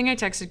 the first thing I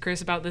texted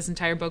Chris about this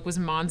entire book was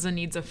Monza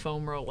needs a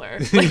foam roller.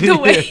 Like, the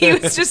way he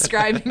was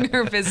describing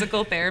her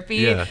physical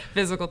therapy in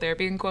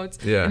quotes,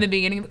 in the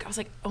beginning of the book, I was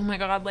like, oh my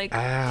God, like,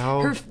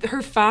 ow.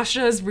 Her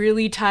fascia is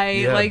really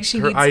tight. Yeah, like, she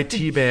her needs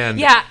IT band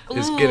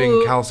is getting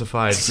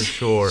calcified for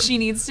sure. She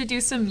needs to do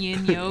some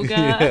yin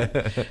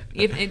yoga.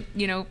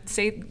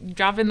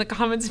 Drop in the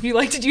comments if you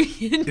like to do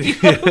yin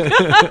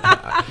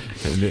yoga.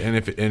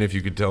 and if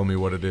you could tell me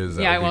what it is,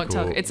 I won't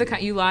tell you. It's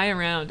you lie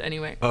around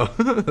anyway. Oh,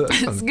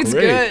 it's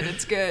good.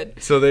 It's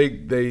good. So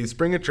they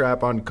spring a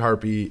trap on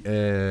Carpi,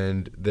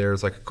 and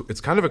there's it's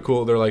kind of a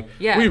cool. They're like,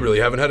 we really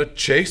haven't had a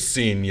chase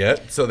scene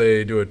yet, so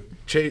they do a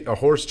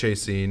horse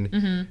chase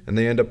scene, and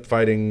they end up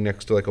fighting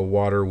next to a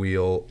water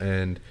wheel,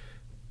 and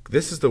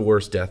this is the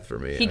worst death for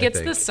me. He gets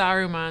the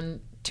Saruman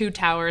Two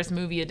Towers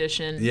movie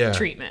edition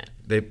treatment.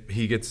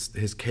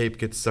 His cape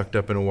gets sucked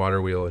up in a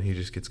water wheel, and he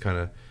just gets kind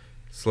of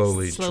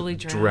slowly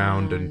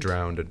drowned and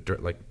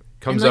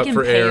comes up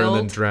for air and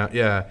then drowned.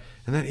 Yeah.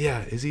 And then,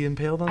 is he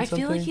impaled on something?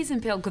 I feel like he's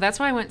impaled. That's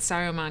why I went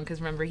Saruman,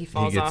 because remember, he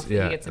falls off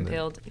and he gets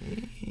impaled.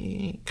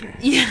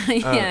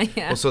 Yeah.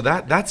 Well, so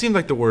that seemed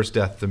like the worst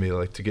death to me,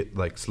 to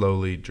get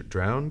slowly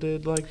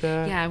drowned like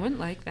that. Yeah, I wouldn't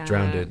like that.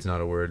 Drowned's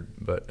not a word,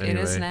 but anyway.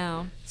 It is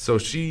now. So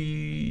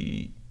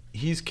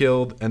he's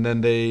killed, and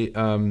then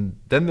an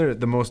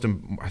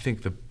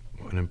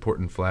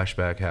important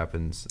flashback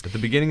happens. At the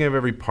beginning of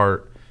every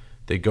part,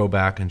 they go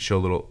back and show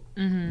little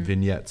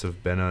vignettes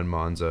of Benna and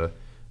Monza.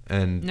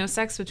 And no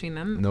sex between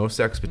them.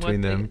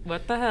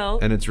 What the hell?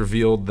 And it's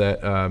revealed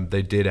that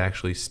they did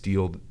actually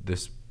steal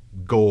this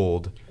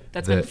gold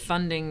that's been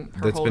funding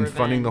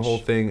the whole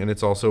thing. And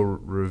it's also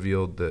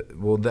revealed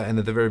and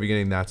at the very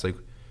beginning, that's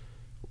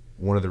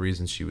one of the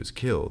reasons she was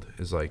killed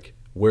is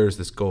where's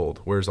this gold?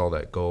 Where's all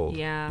that gold?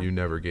 Yeah. You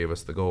never gave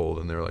us the gold.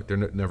 And they're like, there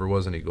never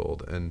was any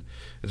gold. And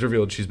it's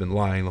revealed she's been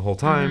lying the whole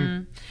time.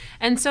 Mm-hmm.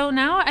 And so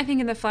now I think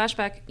in the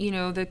flashback,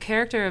 the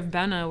character of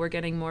Benna, we're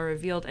getting more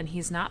revealed, and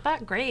he's not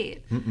that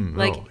great.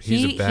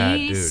 He's a bad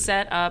dude.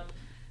 Set up.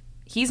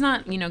 He's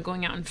not,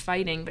 going out and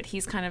fighting, but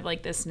he's kind of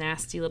like this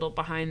nasty little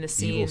behind the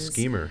scenes evil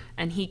schemer.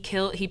 And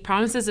he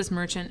promises this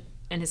merchant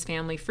and his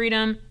family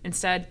freedom,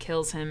 instead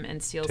kills him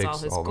and steals all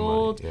his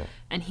gold. Yeah.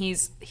 And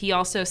he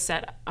also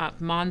set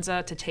up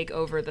Monza to take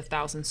over the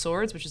Thousand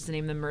Swords, which is the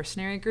name of the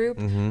mercenary group,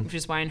 which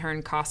is why her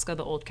and Casca,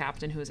 the old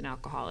captain who was an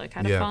alcoholic,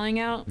 had a falling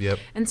out. Yep.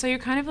 And so you're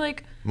kind of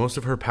like, most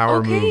of her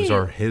power moves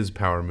are his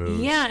power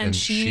moves. Yeah, and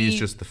she's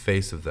just the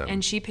face of them.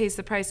 And she pays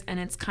the price. And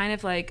it's kind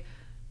of like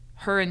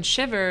her and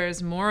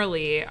Shivers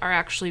morally are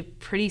actually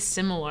pretty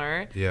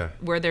similar. Yeah.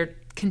 Where they're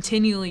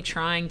continually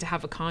trying to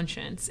have a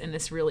conscience in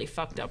this really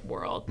fucked up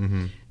world.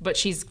 But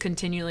she's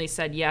continually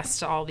said yes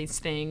to all these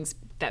things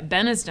that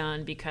Ben has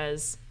done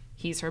because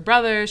he's her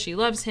brother, she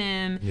loves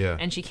him,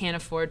 and she can't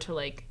afford to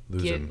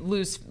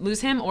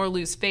lose him or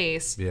lose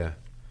face. Yeah.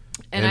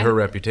 And her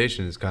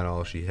reputation is kind of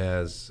all she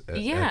has at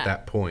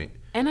that point.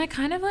 And I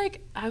kind of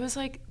I was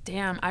like,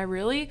 damn,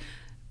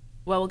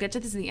 we'll get to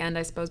this at the end,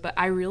 I suppose, but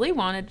I really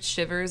wanted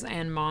Shivers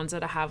and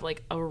Monza to have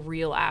a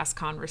real ass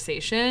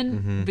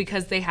conversation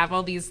because they have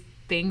all these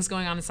things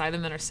going on inside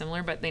them that are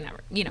similar, but they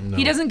never,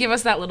 he doesn't give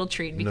us that little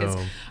treat because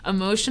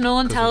emotional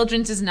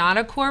intelligence is not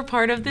a core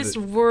part of this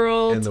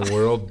world. And the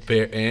world,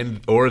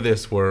 or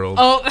this world.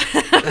 Oh,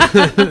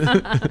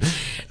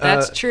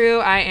 that's true.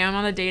 I am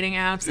on the dating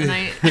apps, and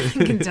I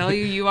can tell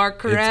you are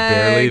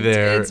correct.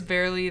 It's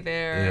barely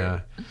there. Yeah.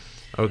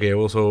 Okay,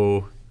 well,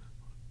 so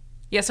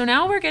Yeah, so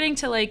now we're getting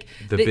to like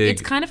big,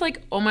 it's kind of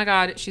like, oh my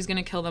god, she's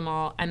gonna kill them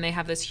all, and they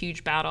have this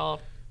huge battle.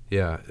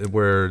 Yeah,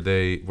 where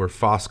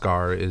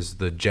Foskar is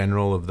the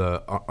general of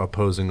the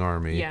opposing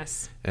army.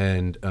 Yes.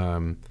 And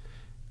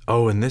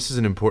and this is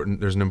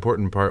there's an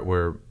important part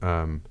where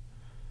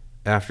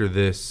after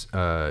this,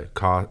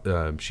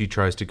 she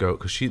tries to go,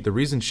 because the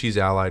reason she's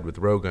allied with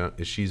Rogan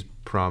is she's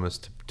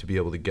promised to be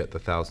able to get the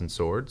 1,000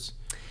 swords.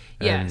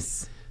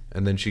 Yes.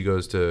 And then she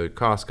goes to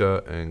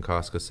Casca, and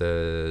Casca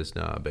says,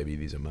 "Nah, baby,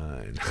 these are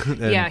mine."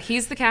 Yeah,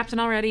 he's the captain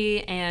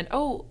already, and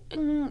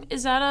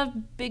is that a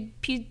big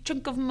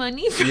chunk of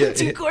money from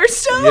Duke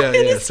Orso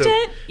in his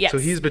tent? Yes. So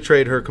he's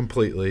betrayed her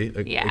completely.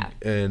 Yeah.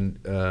 And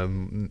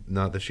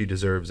not that she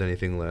deserves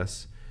anything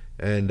less.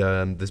 And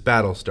this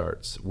battle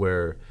starts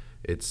where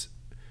it's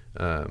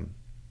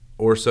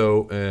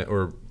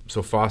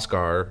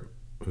Foskar,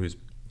 who's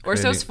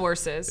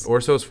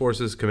Orso's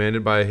forces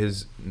commanded by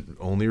his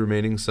only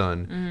remaining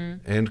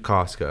son and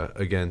Casca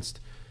against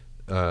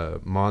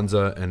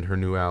Monza and her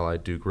new ally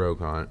Duke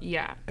Rogan.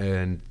 Yeah.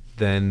 And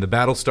then the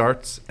battle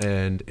starts,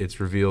 and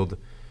it's revealed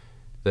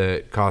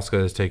that Casca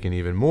has taken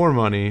even more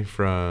money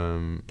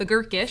from the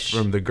Gurkish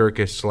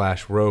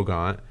 /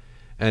 Rogan.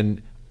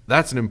 And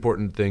that's an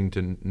important thing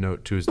to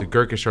note too, is the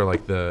Gurkish are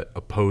like the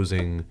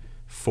opposing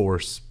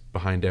force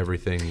behind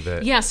everything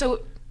that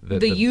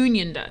the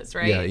Union does,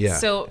 right? Yeah.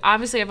 So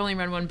obviously I've only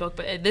read one book,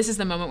 but this is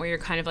the moment where you're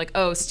kind of like,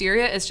 oh,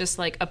 Styria is just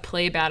like a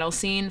play battle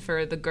scene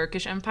for the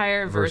Gurkish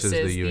Empire versus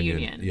the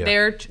Union.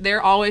 Yeah.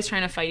 They're always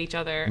trying to fight each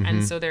other,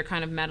 and so they're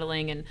kind of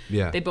meddling, and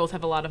they both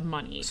have a lot of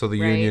money. So the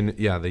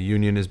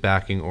Union is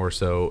backing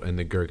Orso, and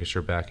the Gurkish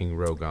are backing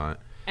Rogan.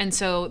 And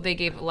so they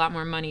gave a lot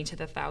more money to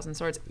the 1,000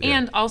 swords,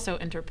 and also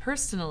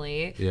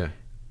interpersonally,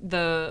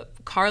 the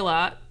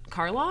Karlat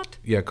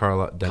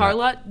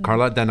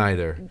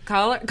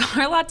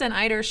den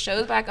Eider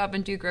shows back up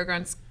in Duke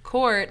Rogan's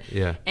court,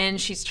 and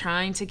she's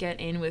trying to get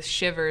in with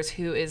Shivers,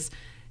 who is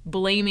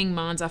blaming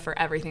Monza for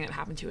everything that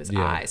happened to his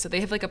eye. So they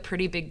have like a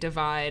pretty big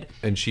divide.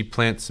 And she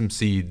plants some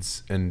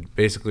seeds and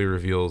basically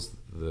reveals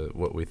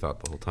what we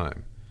thought the whole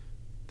time,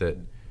 that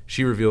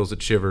she reveals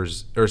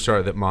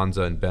that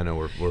Monza and Benno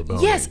were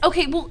boning. Yes.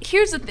 Okay. Well,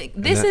 here's the thing.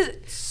 This is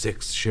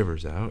 6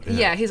 Shivers out.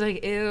 Yeah. He's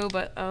like, ew,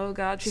 but oh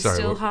god, she's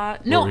still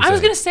hot. No, I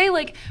was gonna say,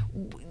 like,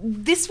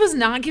 this was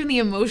not given the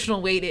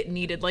emotional weight it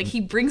needed. Like,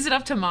 he brings it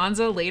up to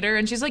Monza later,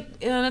 and she's like,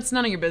 that's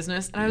none of your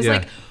business. And I was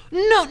like,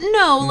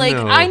 no, like,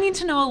 I need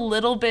to know a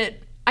little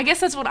bit. I guess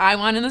that's what I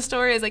want in the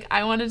story. Is like,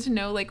 I wanted to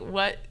know like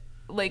what.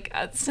 Like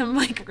some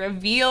like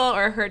reveal,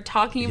 or her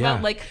talking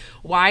about like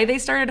why they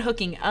started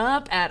hooking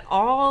up at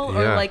all,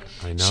 or like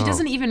she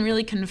doesn't even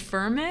really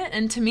confirm it.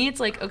 And to me, it's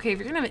like, okay, if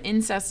you're gonna have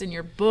incest in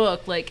your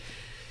book, like,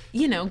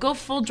 go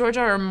full George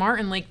R.R.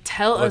 Martin, like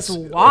tell us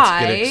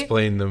why. Let's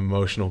explain the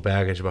emotional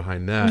baggage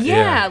behind that.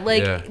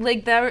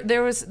 Like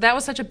that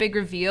was such a big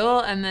reveal,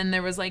 and then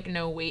there was like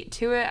no weight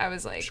to it. I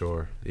was like,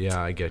 sure, yeah,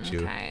 I get you.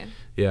 Okay.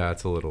 Yeah,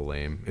 it's a little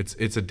lame. It's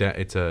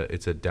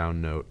a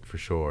down note for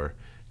sure.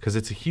 Because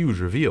it's a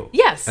huge reveal.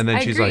 Yes, and then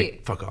I she's agree.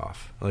 Like, "Fuck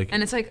off!" Like,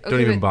 and it's like, okay, don't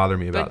even bother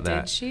me about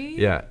that. Did she?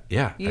 Yeah.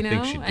 I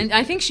think she did. And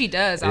I think she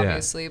does,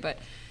 obviously, but.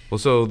 Well,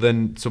 so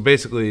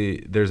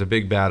basically, there's a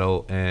big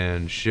battle,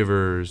 and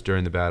Shivers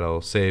during the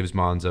battle saves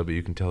Monza, but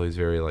you can tell he's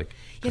very like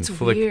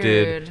conflicted. It's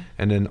weird.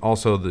 And then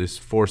also these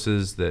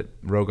forces that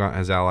Rogan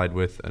has allied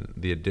with,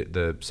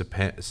 the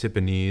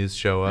Sipanese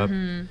show up.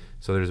 Mm-hmm.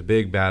 So there's a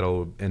big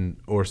battle, and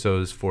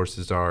Orso's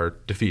forces are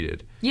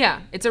defeated.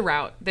 Yeah, it's a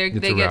rout.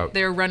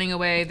 They're running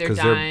away. They're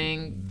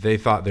dying. They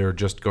thought they were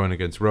just going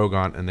against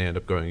Rogan, and they end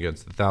up going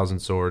against the 1,000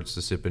 swords,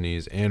 the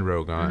Sipanese, and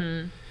Rogan.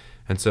 Mm-hmm.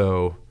 And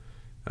so,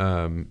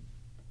 and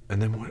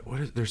then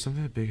what is there's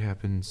something that big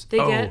happens. They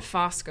get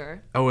Foskar.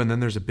 Oh, and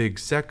then there's a big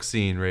sex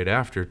scene right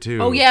after too.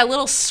 Oh yeah, a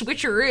little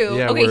switcheroo.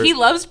 Yeah, okay, he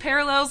loves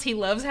parallels. He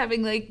loves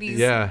having like these.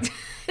 Yeah.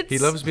 He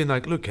loves being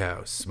like, look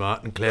how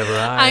smart and clever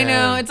I am. I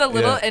know, it's a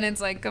little, and it's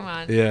like, come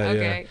on. Yeah,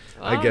 okay.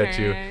 Yeah.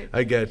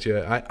 I get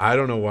you. I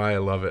don't know why I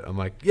love it. I'm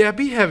like, yeah,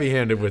 be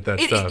heavy-handed with that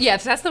stuff.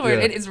 Yes, that's the word.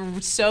 Yeah. It is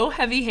so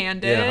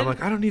heavy-handed. Yeah, I'm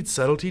like, I don't need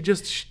subtlety.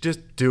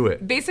 Just do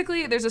it.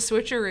 Basically, there's a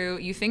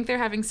switcheroo. You think they're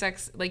having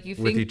sex, like you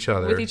think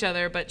with each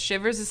other, but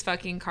Shivers is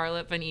fucking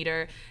Karlat Van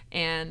Eater,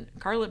 and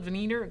Karlat Van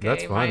Eater. Okay,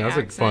 that's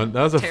fine.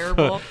 That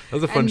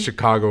was a fun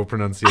Chicago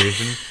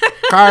pronunciation.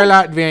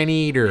 Karlat Van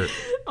Eater.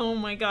 Oh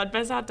my god,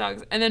 best hot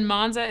dogs. And then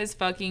Monza is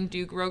fucking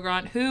Duke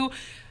Rogan, who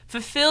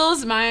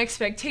fulfills my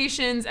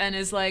expectations and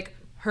is like,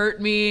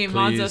 hurt me. Please,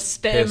 Monza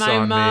spit in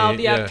my mouth.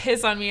 Yeah,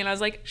 piss on me. And I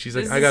was like, she's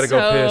like, I gotta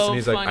go piss. And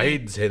he's like,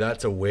 I'd say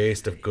that's a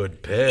waste of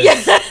good piss.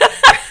 Yeah.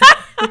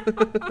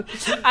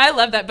 I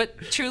love that. But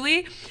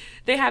truly,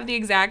 they have the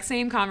exact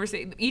same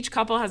conversation. Each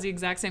couple has the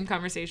exact same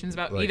conversations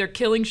about either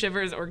killing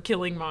Shivers or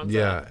killing Monza.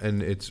 Yeah,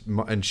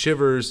 and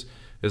Shivers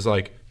is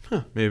like,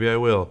 maybe I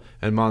will.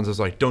 And Monza's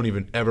like, don't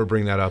even ever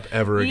bring that up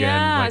ever again.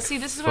 Yeah, like, see,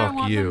 this is why I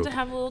want them to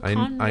have a little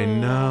convo.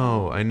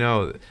 I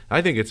know.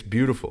 I think it's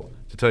beautiful,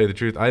 to tell you the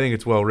truth. I think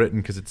it's well written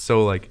because it's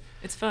so like...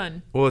 It's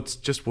fun. Well, it's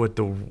just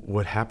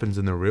what happens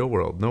in the real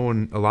world.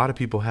 A lot of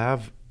people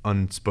have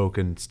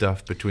unspoken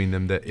stuff between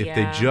them that if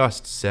they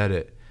just said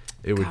it,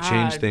 it would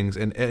change things.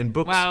 And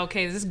books. Wow.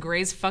 Okay. Is this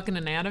Grey's fucking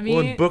Anatomy?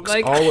 Well, in books,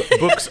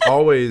 books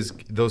always,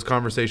 those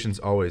conversations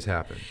always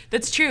happen.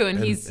 That's true, and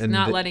he's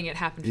not letting it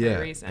happen for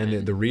a reason.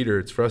 And the reader,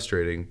 it's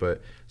frustrating,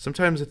 but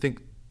sometimes I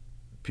think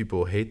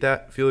people hate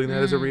that, feeling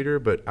that as a reader.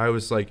 But I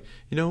was like,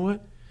 you know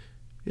what?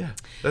 Yeah,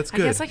 that's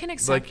good. I guess I can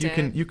accept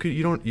it.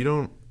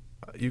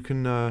 You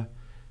can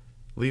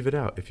leave it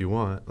out if you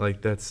want.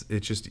 Like it's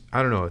just,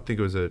 I don't know. I think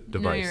it was a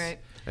device. No, you're right.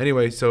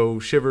 Anyway, so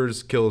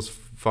Shivers kills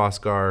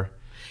Foscar.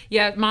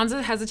 Yeah,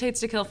 Monza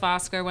hesitates to kill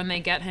Foscar when they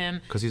get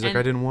him. Because he's like,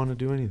 I didn't want to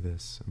do any of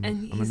this.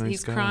 I'm a nice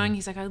he's guy. crying.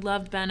 He's like, I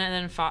loved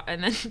Bennett.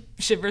 And then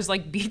Shivers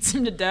like beats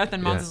him to death.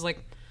 And Monza's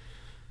like,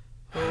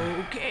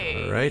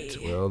 okay. All right.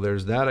 Well,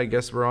 there's that. I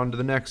guess we're on to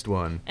the next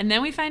one. And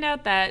then we find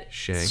out that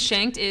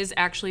Shanked is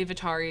actually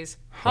Vitari's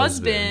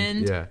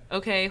husband. Yeah.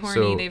 Okay, horny.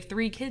 So, they have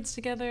 3 kids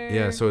together.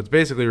 Yeah, so it's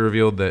basically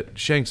revealed that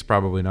Shank's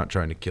probably not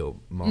trying to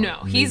kill Monza.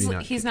 No, he's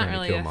not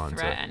really a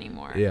threat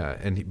anymore. Yeah,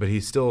 but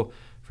he's still,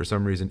 for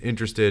some reason,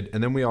 interested.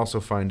 And then we also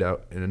find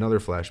out in another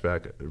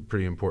flashback, a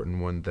pretty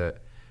important one,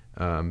 that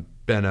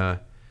Benna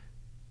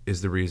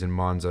is the reason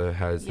Monza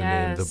has the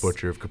name the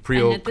Butcher of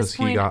Capriel, because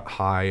he got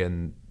high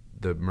and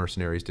the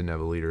mercenaries didn't have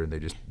a leader and they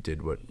just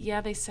did what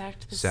they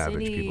sacked the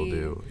savage city. people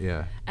do.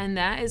 Yeah. And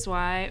that is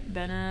why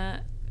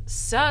Benna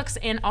sucks.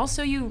 And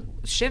also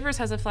Shivers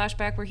has a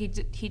flashback where he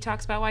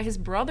talks about why his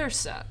brother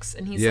sucks,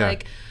 and he's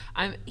like,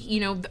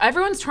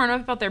 everyone's torn up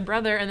about their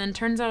brother, and then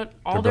turns out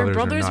all their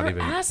brothers were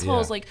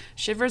assholes. Like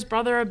Shivers'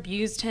 brother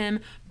abused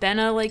him.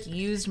 Benna like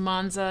used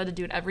Monza to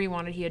do whatever he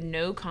wanted. He had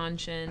no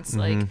conscience.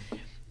 Like,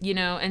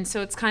 and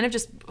so it's kind of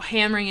just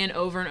hammering in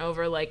over and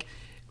over, like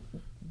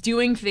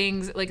doing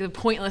things, like the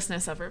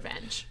pointlessness of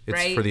revenge.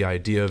 It's for the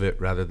idea of it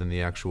rather than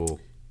the actual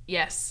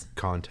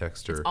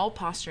context. It's all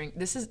posturing.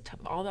 This is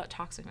all about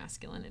toxic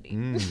masculinity.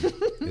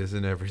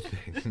 Isn't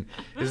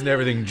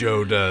everything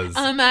Joe does?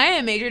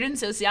 I majored in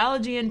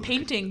sociology and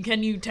painting.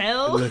 Can you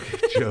tell? Look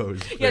at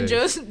Joe's face. Yeah,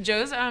 Joe's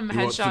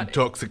headshot. Some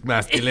toxic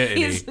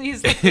masculinity.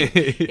 he's like,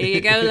 here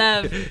you go,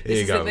 love.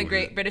 This is the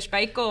Great British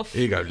Bake Off.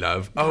 Here you go,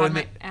 love. God,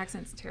 my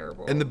accent's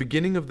terrible. And the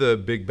beginning of the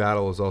big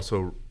battle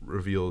also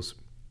reveals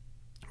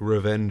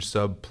revenge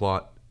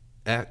subplot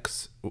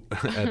X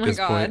at this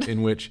point,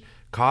 in which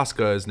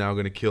Casca is now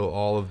going to kill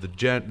all of his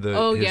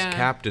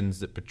captains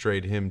that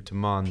betrayed him to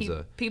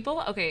Monza.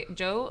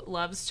 Joe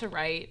loves to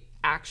write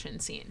action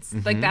scenes.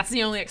 Like, that's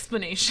the only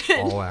explanation.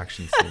 All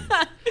action scenes.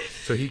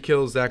 So he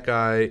kills that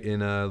guy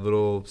in a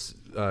little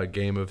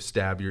game of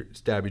stab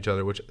each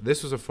other, which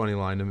this was a funny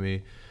line to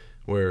me,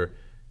 where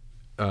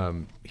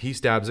he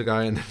stabs a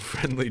guy and then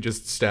Friendly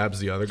just stabs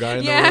the other guy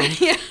in the room.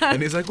 Yeah.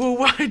 And he's like, well,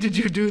 why did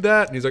you do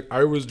that? And he's like,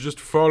 I was just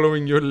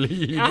following your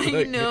lead.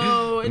 I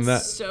know.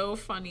 It's so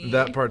funny.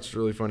 That part's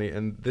really funny.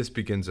 And this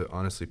begins a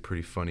honestly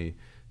pretty funny.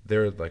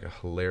 They're like a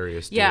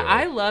hilarious duo. Yeah,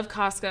 I love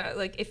Casca.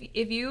 Like,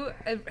 if you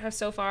have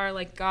so far,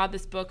 like, God,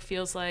 this book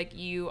feels like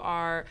you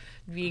are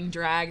being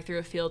dragged through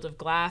a field of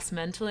glass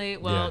mentally.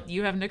 Well,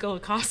 you have Nicola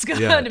Casca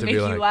to make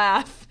you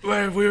laugh.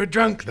 Well, we were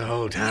drunk the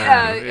whole time.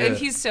 Yeah, and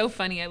he's so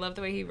funny. I love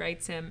the way he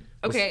writes him.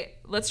 Okay,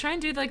 let's try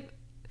and do, like,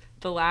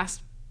 the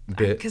last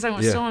bit. Because I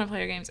still want to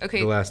play our games. Okay.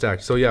 The last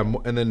act. So, yeah,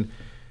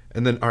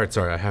 and then, all right,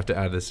 sorry, I have to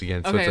add this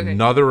again. So it's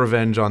another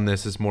revenge on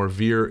this. Is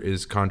Veer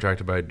is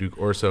contracted by Duke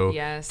Orso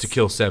to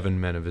kill 7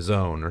 men of his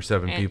own, or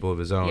 7 people of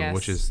his own,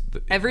 which is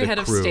every head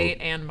crew. Of state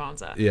and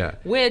Monza. Yeah.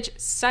 Which,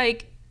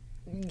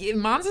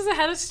 Monza's a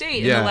head of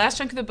state in the last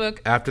chunk of the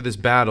book. After this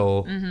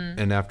battle,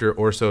 and after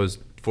Orso's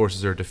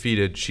forces are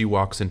defeated, she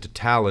walks into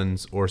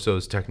Talons,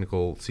 Orso's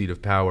technical seat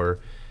of power,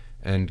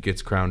 and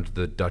gets crowned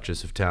the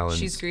Duchess of Talons.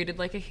 She's greeted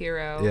like a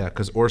hero. Yeah,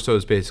 because Orso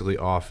is basically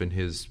off in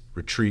his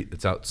retreat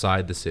that's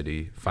outside the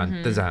city,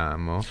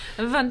 Fantesamo.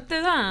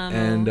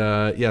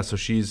 And so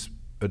she's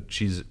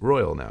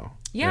royal now.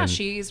 Yeah,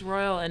 she's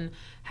royal and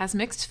has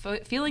mixed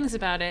feelings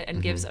about it,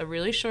 and gives a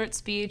really short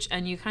speech,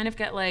 and you kind of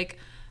get like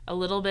a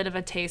little bit of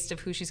a taste of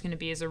who she's going to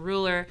be as a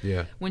ruler.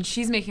 Yeah. When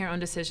she's making her own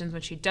decisions,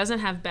 when she doesn't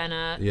have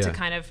Benna to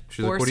kind of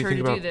force her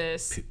to do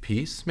this.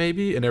 Peace,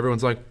 maybe? And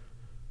everyone's like,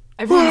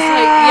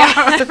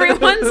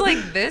 everyone's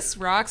like, this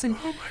rocks. And,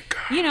 oh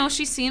my God.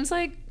 She seems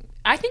like,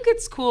 I think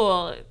it's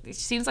cool. She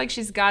seems like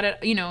she's got it,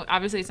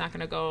 obviously it's not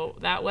going to go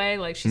that way.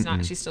 Like, she's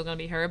still going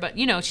to be her. But,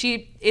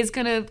 she is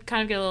going to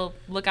kind of get a little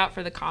look out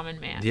for the common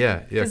man.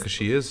 Yeah, because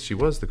she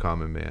was the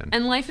common man.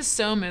 And life is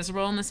so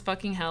miserable in this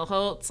fucking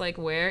hellhole. It's like,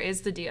 where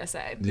is the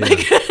DSA?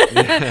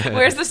 Yeah.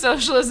 Where's the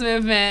socialist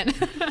movement?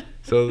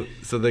 So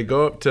they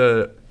go up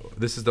to...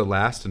 This is the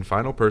last and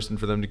final person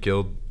for them to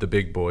kill, the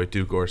big boy,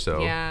 Duke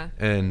Orso. Yeah.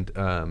 And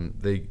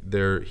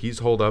he's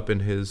holed up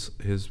in his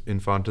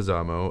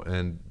Infantesimo,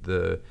 and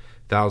the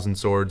 1,000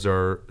 swords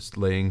are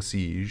laying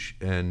siege,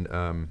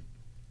 and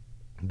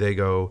they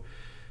go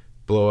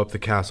blow up the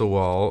castle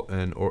wall,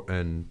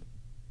 and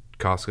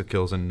Casca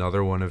kills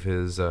another one of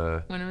his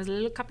little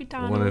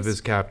capitanos. One of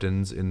his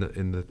captains in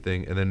the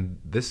thing. And then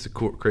this is a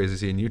cool, crazy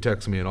scene. You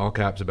text me in all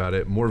caps about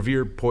it.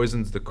 Veer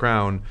poisons the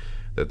crown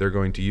that they're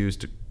going to use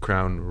to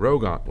crown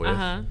Rogant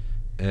with.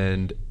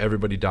 and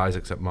everybody dies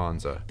except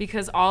Monza.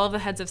 Because all of the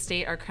heads of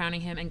state are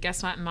crowning him, and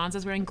guess what?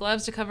 Monza's wearing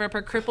gloves to cover up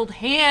her crippled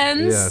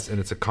hands. Yes, and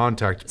it's a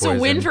contact poison. It's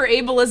a win for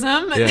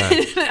ableism,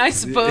 I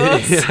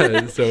suppose.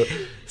 Yeah,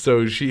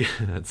 so she,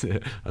 that's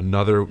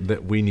another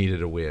that we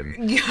needed a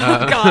win.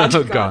 God, God,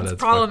 it's that's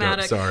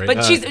problematic. Sorry.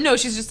 But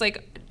she's just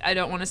like, I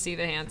don't want to see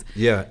the hands.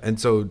 Yeah, and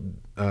so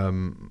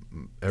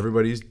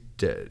everybody's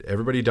dead.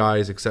 Everybody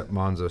dies except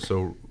Monza.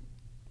 So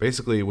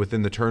basically,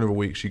 within the turn of a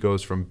week, she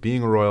goes from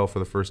being a royal for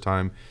the first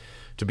time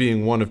to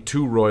being one of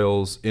 2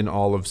 royals in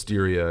all of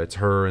Styria. It's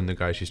her and the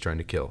guy she's trying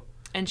to kill.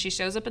 And she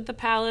shows up at the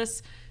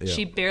palace. Yeah.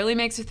 She barely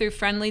makes it through.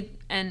 Friendly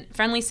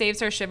saves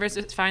her. Shivers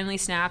finally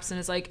snaps and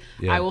is like,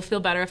 Yeah. I will feel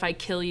better if I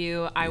kill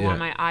you. I want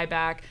my eye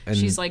back. And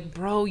she's like,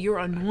 bro, you're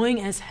annoying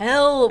as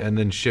hell. And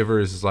then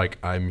Shivers is like,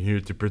 I'm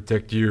here to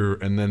protect you.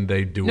 And then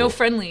they duel. No,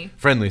 Friendly.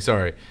 Friendly,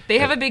 sorry. They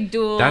have a big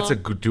duel. That's a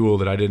good duel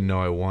that I didn't know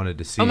I wanted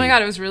to see. Oh my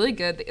God, it was really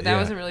good. That Yeah.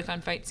 was a really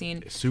fun fight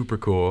scene. Super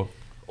cool.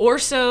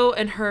 Orso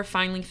and her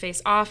finally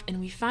face off, and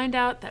we find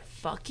out that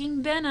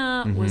fucking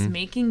Benna was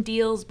making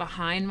deals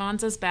behind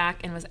Monza's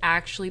back and was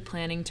actually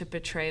planning to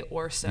betray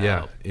Orso.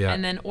 Yeah.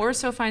 And then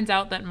Orso finds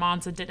out that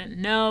Monza didn't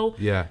know.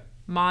 Yeah.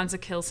 Monza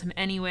kills him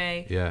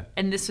anyway. Yeah.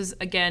 And this was,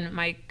 again,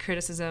 my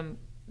criticism.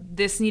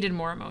 This needed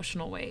more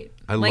emotional weight.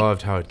 I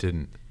loved how it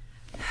didn't.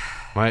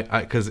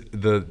 Because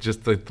the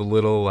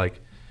little okay,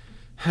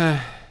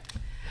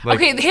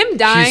 him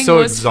dying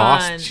was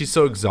fun. She's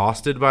so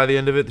exhausted by the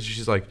end of it that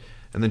she's like,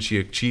 and then she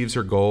achieves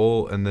her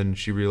goal, and then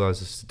she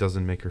realizes it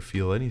doesn't make her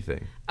feel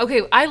anything.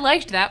 Okay, I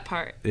liked that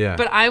part. Yeah.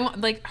 But I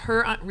want like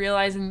her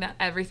realizing that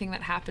everything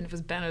that happened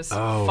was Benna's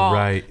fault.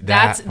 Right.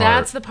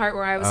 That's the part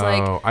where I was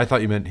like, I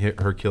thought you meant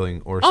her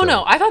killing Orso. oh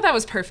no, I thought that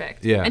was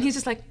perfect. Yeah. And he's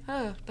just like,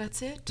 oh,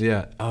 that's it.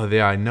 Yeah. Oh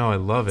yeah, I know. I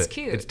love it. It's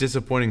cute. It's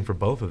disappointing for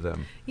both of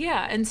them.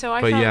 Yeah, and so I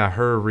But felt, yeah,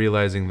 her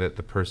realizing that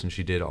the person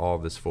she did all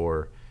this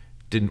for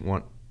didn't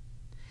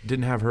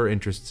have her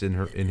interests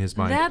in his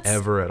mind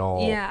ever at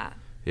all. Yeah.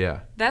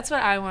 Yeah. That's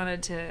what I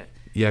wanted to.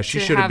 Yeah, she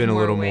to should have been a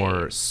little weight.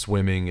 more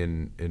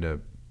swimming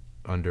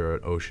under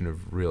an ocean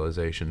of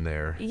realization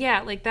there.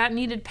 Yeah, like that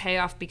needed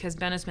payoff because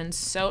Ben has been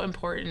so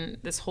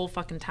important this whole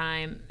fucking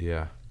time.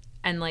 Yeah.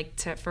 And like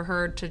for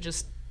her to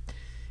just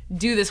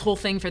do this whole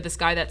thing for this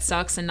guy that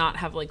sucks and not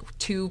have like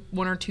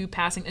one or two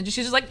passing, and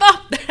she's just like,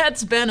 oh,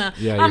 that's Benna.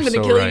 Yeah, I'm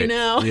gonna kill you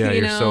now. Yeah,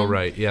 you're so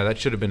right. Yeah, that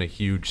should have been a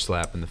huge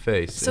slap in the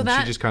face. So and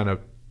she just kind of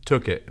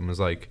took it and was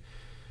like,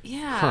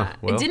 yeah,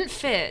 well, it didn't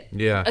fit.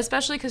 Yeah.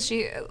 Especially because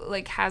she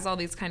like has all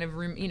these kind of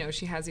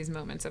she has these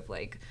moments of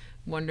like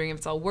wondering if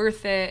it's all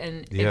worth it,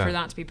 and for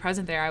that to be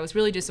present there, I was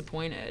really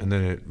disappointed. And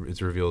then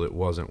it's revealed it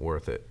wasn't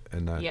worth it,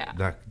 and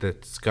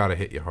that's got to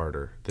hit you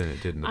harder than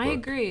it did in the book. I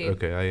agree.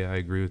 Okay, I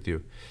agree with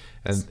you.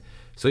 And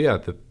so yeah,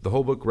 the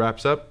whole book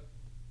wraps up,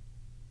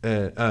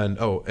 and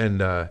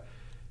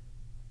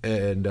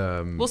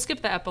we'll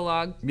skip the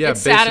epilogue. Yeah,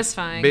 it's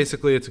satisfying.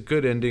 Basically, it's a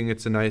good ending.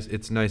 It's a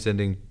nice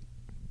ending.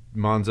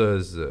 Monza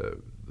is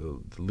the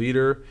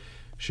leader.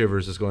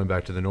 Shivers is going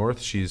back to the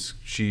north.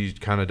 She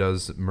kind of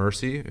does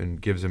mercy and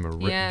gives him a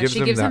ring. Yeah,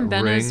 she gives him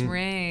Benna's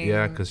ring.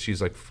 Yeah, because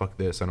she's like, fuck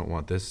this. I don't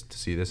want to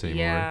see this anymore.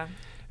 Yeah.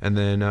 And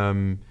then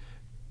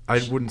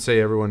I wouldn't say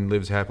everyone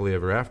lives happily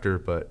ever after,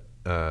 but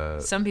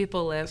some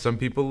people live. Some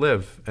people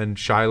live. And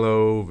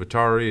Shiloh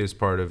Vitari is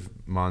part of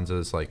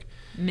Monza's like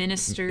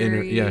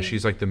ministry.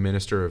 She's like the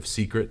minister of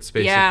secrets,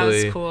 basically. Yeah,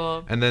 that's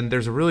cool. And then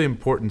there's a really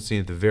important scene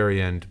at the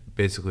very end,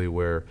 basically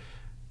where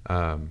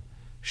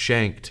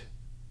Shanked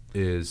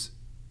is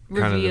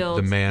kind of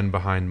the man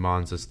behind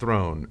Monza's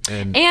throne,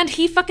 and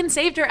he fucking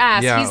saved her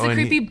ass. Yeah, he's the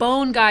creepy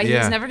bone guy.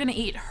 Yeah. He's never gonna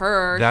eat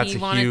her. That's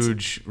a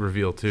huge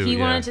reveal too. He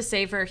wanted to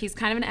save her. He's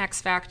kind of an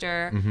X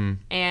factor,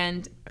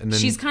 and then,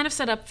 she's kind of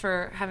set up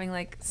for having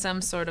like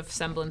some sort of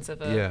semblance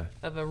of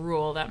a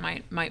rule that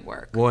might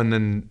work. Well, and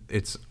then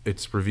it's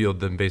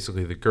revealed that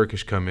basically the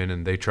Gurkish come in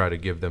and they try to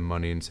give them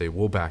money and say,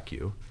 we'll back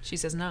you. She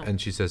says no.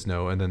 And she says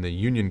no. And then the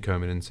Union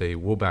come in and say,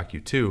 we'll back you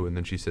too. And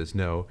then she says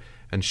no.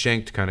 And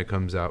Shanked kind of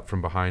comes out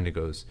from behind and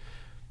goes,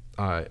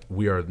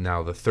 we are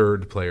now the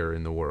third player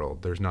in the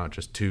world. There's not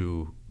just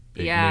two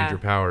major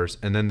powers.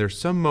 And then there's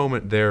some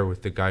moment there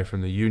with the guy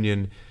from the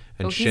Union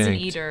and Shanked. He's an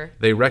eater.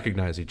 They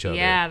recognize each other.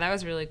 Yeah, that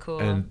was really cool.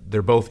 And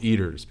they're both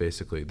eaters,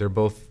 basically. They're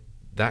both,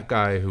 that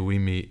guy who we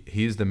meet,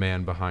 he's the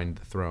man behind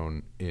the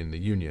throne in the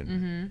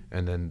Union.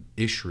 And then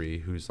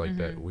Ishri, who's like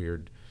that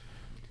weird,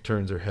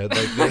 turns her head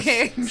like this.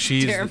 Okay,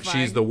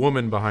 she's the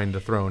woman behind the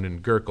throne in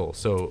Gurkel.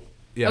 So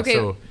yeah. Okay,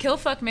 so kill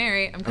fuck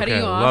Mary. I'm cutting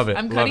you off. Love it.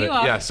 I'm cutting you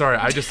off. Yeah, sorry.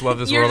 I just love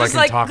this You're world. I just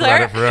can like, talk Claire,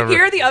 about it forever.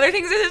 Here are the other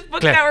things in this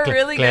book that were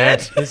really good.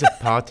 Is it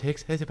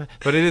politics?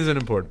 But it is an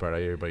important part.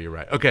 But you're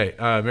right. Okay,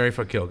 Mary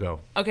fuck kill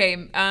go. Okay,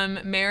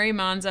 Mary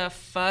Monza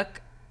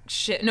fuck.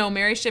 No,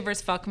 Mary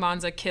Shivers fuck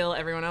Monza kill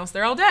everyone else.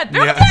 They're all dead.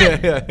 They're all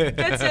dead.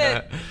 That's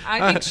it.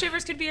 I think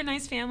Shivers could be a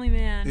nice family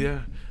man.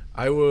 Yeah.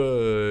 I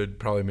would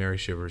probably marry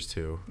Shivers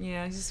too.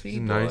 Yeah, he's a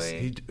sweet boy. Nice.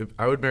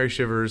 I would marry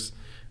Shivers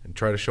and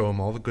try to show him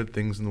all the good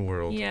things in the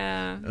world.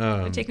 Yeah.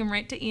 I'd take him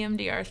right to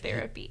EMDR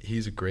therapy.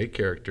 He's a great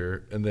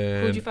character. And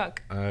then who'd you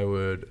fuck? I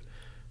would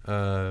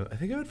I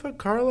think I would fuck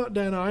Carla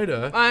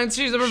Danida.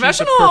 She's a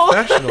professional. She's a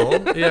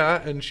professional,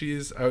 yeah, and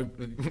she's,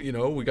 we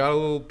got a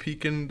little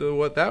peek into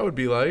what that would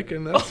be like,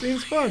 and that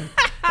seems fun.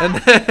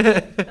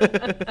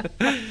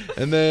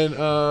 And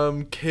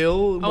then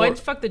kill. I'd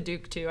fuck the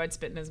Duke too. I'd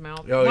spit in his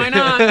mouth. Oh, Why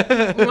not?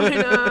 Why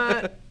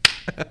not?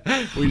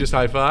 We just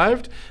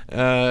high-fived,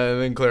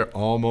 and then Claire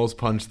almost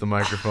punched the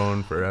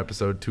microphone for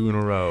episode 2 in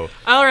a row.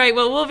 All right,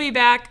 well, we'll be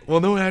back.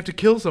 Well, no, I have to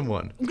kill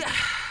someone.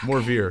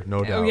 More Veer,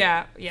 no doubt.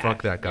 Yeah.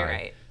 Fuck that guy. You're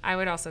right. I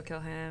would also kill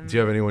him. Do you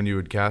have anyone you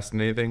would cast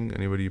in anything?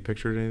 Anybody you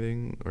pictured in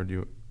anything? Or do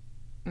you...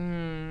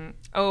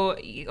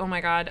 Oh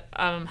my God.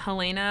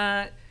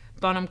 Helena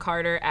Bonham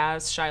Carter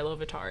as Shiloh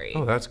Vitari.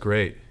 Oh, that's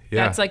great.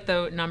 Yeah. That's like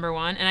the number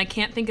one. And I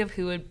can't think of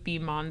who would be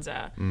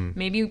Monza.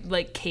 Maybe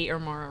like Kate or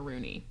Maura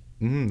Rooney.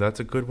 That's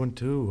a good one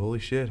too. Holy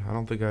shit.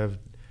 I think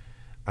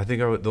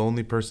I would, the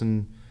only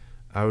person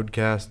I would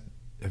cast,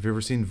 have you ever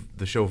seen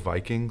the show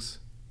Vikings?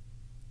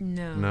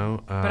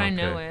 No? But I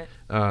know it.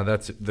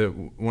 That's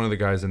one of the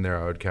guys in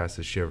there I would cast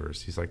as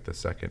Shivers. He's like the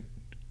second.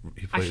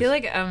 I feel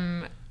like,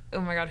 oh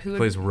my God, who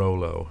plays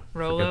Rollo.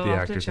 Rollo, Forget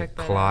the actor's name.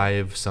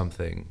 Clive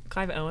something.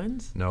 Clive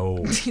Owens?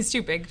 No. He's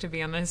too big to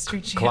be on the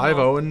History Channel. Clive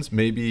Owens,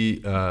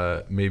 maybe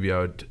I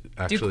would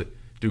actually...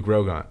 Duke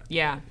Rogan.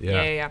 Yeah.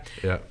 Yeah.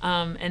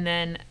 And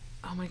then...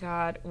 Oh my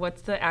God!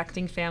 What's the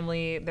acting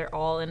family? They're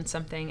all in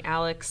something.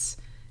 Alex.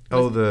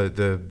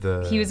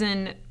 The. He was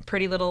in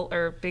Pretty Little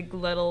or Big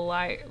Little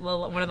Lie,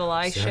 one of the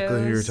Lie shows.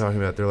 Exactly who you're talking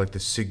about. They're like the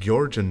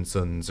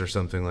Sigurjonsons or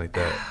something like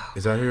that.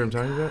 Is that who I'm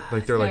talking about?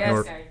 Like they're like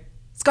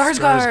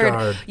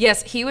Skarsgård.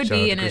 Yes, he would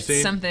be in it.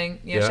 Christine. Something.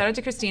 Yeah. Shout out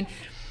to Christine.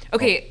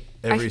 Okay.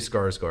 Every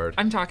Skarsgård.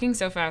 I'm talking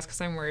so fast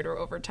because I'm worried we're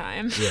over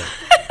time. Yeah.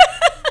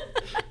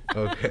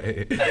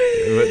 Okay.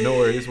 But no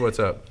worries. What's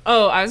up?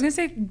 Oh, I was going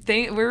to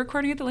say, we're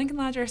recording at the Lincoln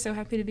Lodge. We're so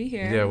happy to be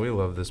here. Yeah, we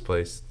love this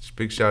place.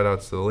 Big shout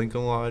outs to the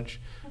Lincoln Lodge.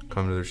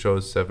 Come to their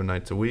shows 7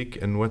 nights a week.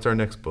 And what's our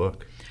next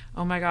book?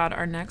 Oh my God,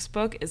 our next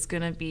book is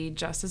going to be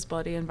just as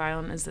bloody and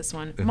violent as this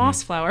one.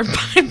 Mossflower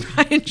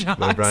by Brian Jocks.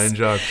 By Brian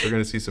Jocks. We're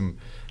going to see some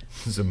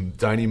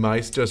tiny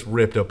mice just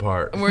ripped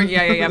apart.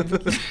 Yeah.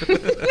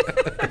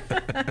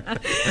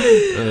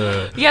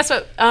 Yes,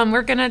 but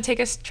we're going to take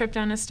a trip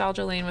down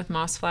nostalgia lane with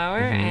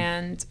Mossflower,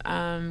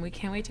 and we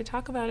can't wait to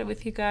talk about it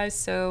with you guys.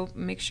 So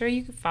make sure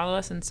you follow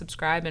us and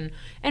subscribe.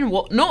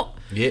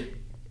 Yeah.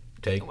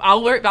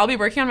 I'll be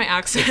working on my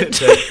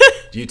accent.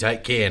 You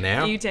take care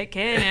now. You take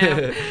care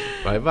now.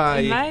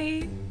 Bye-bye.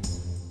 Bye.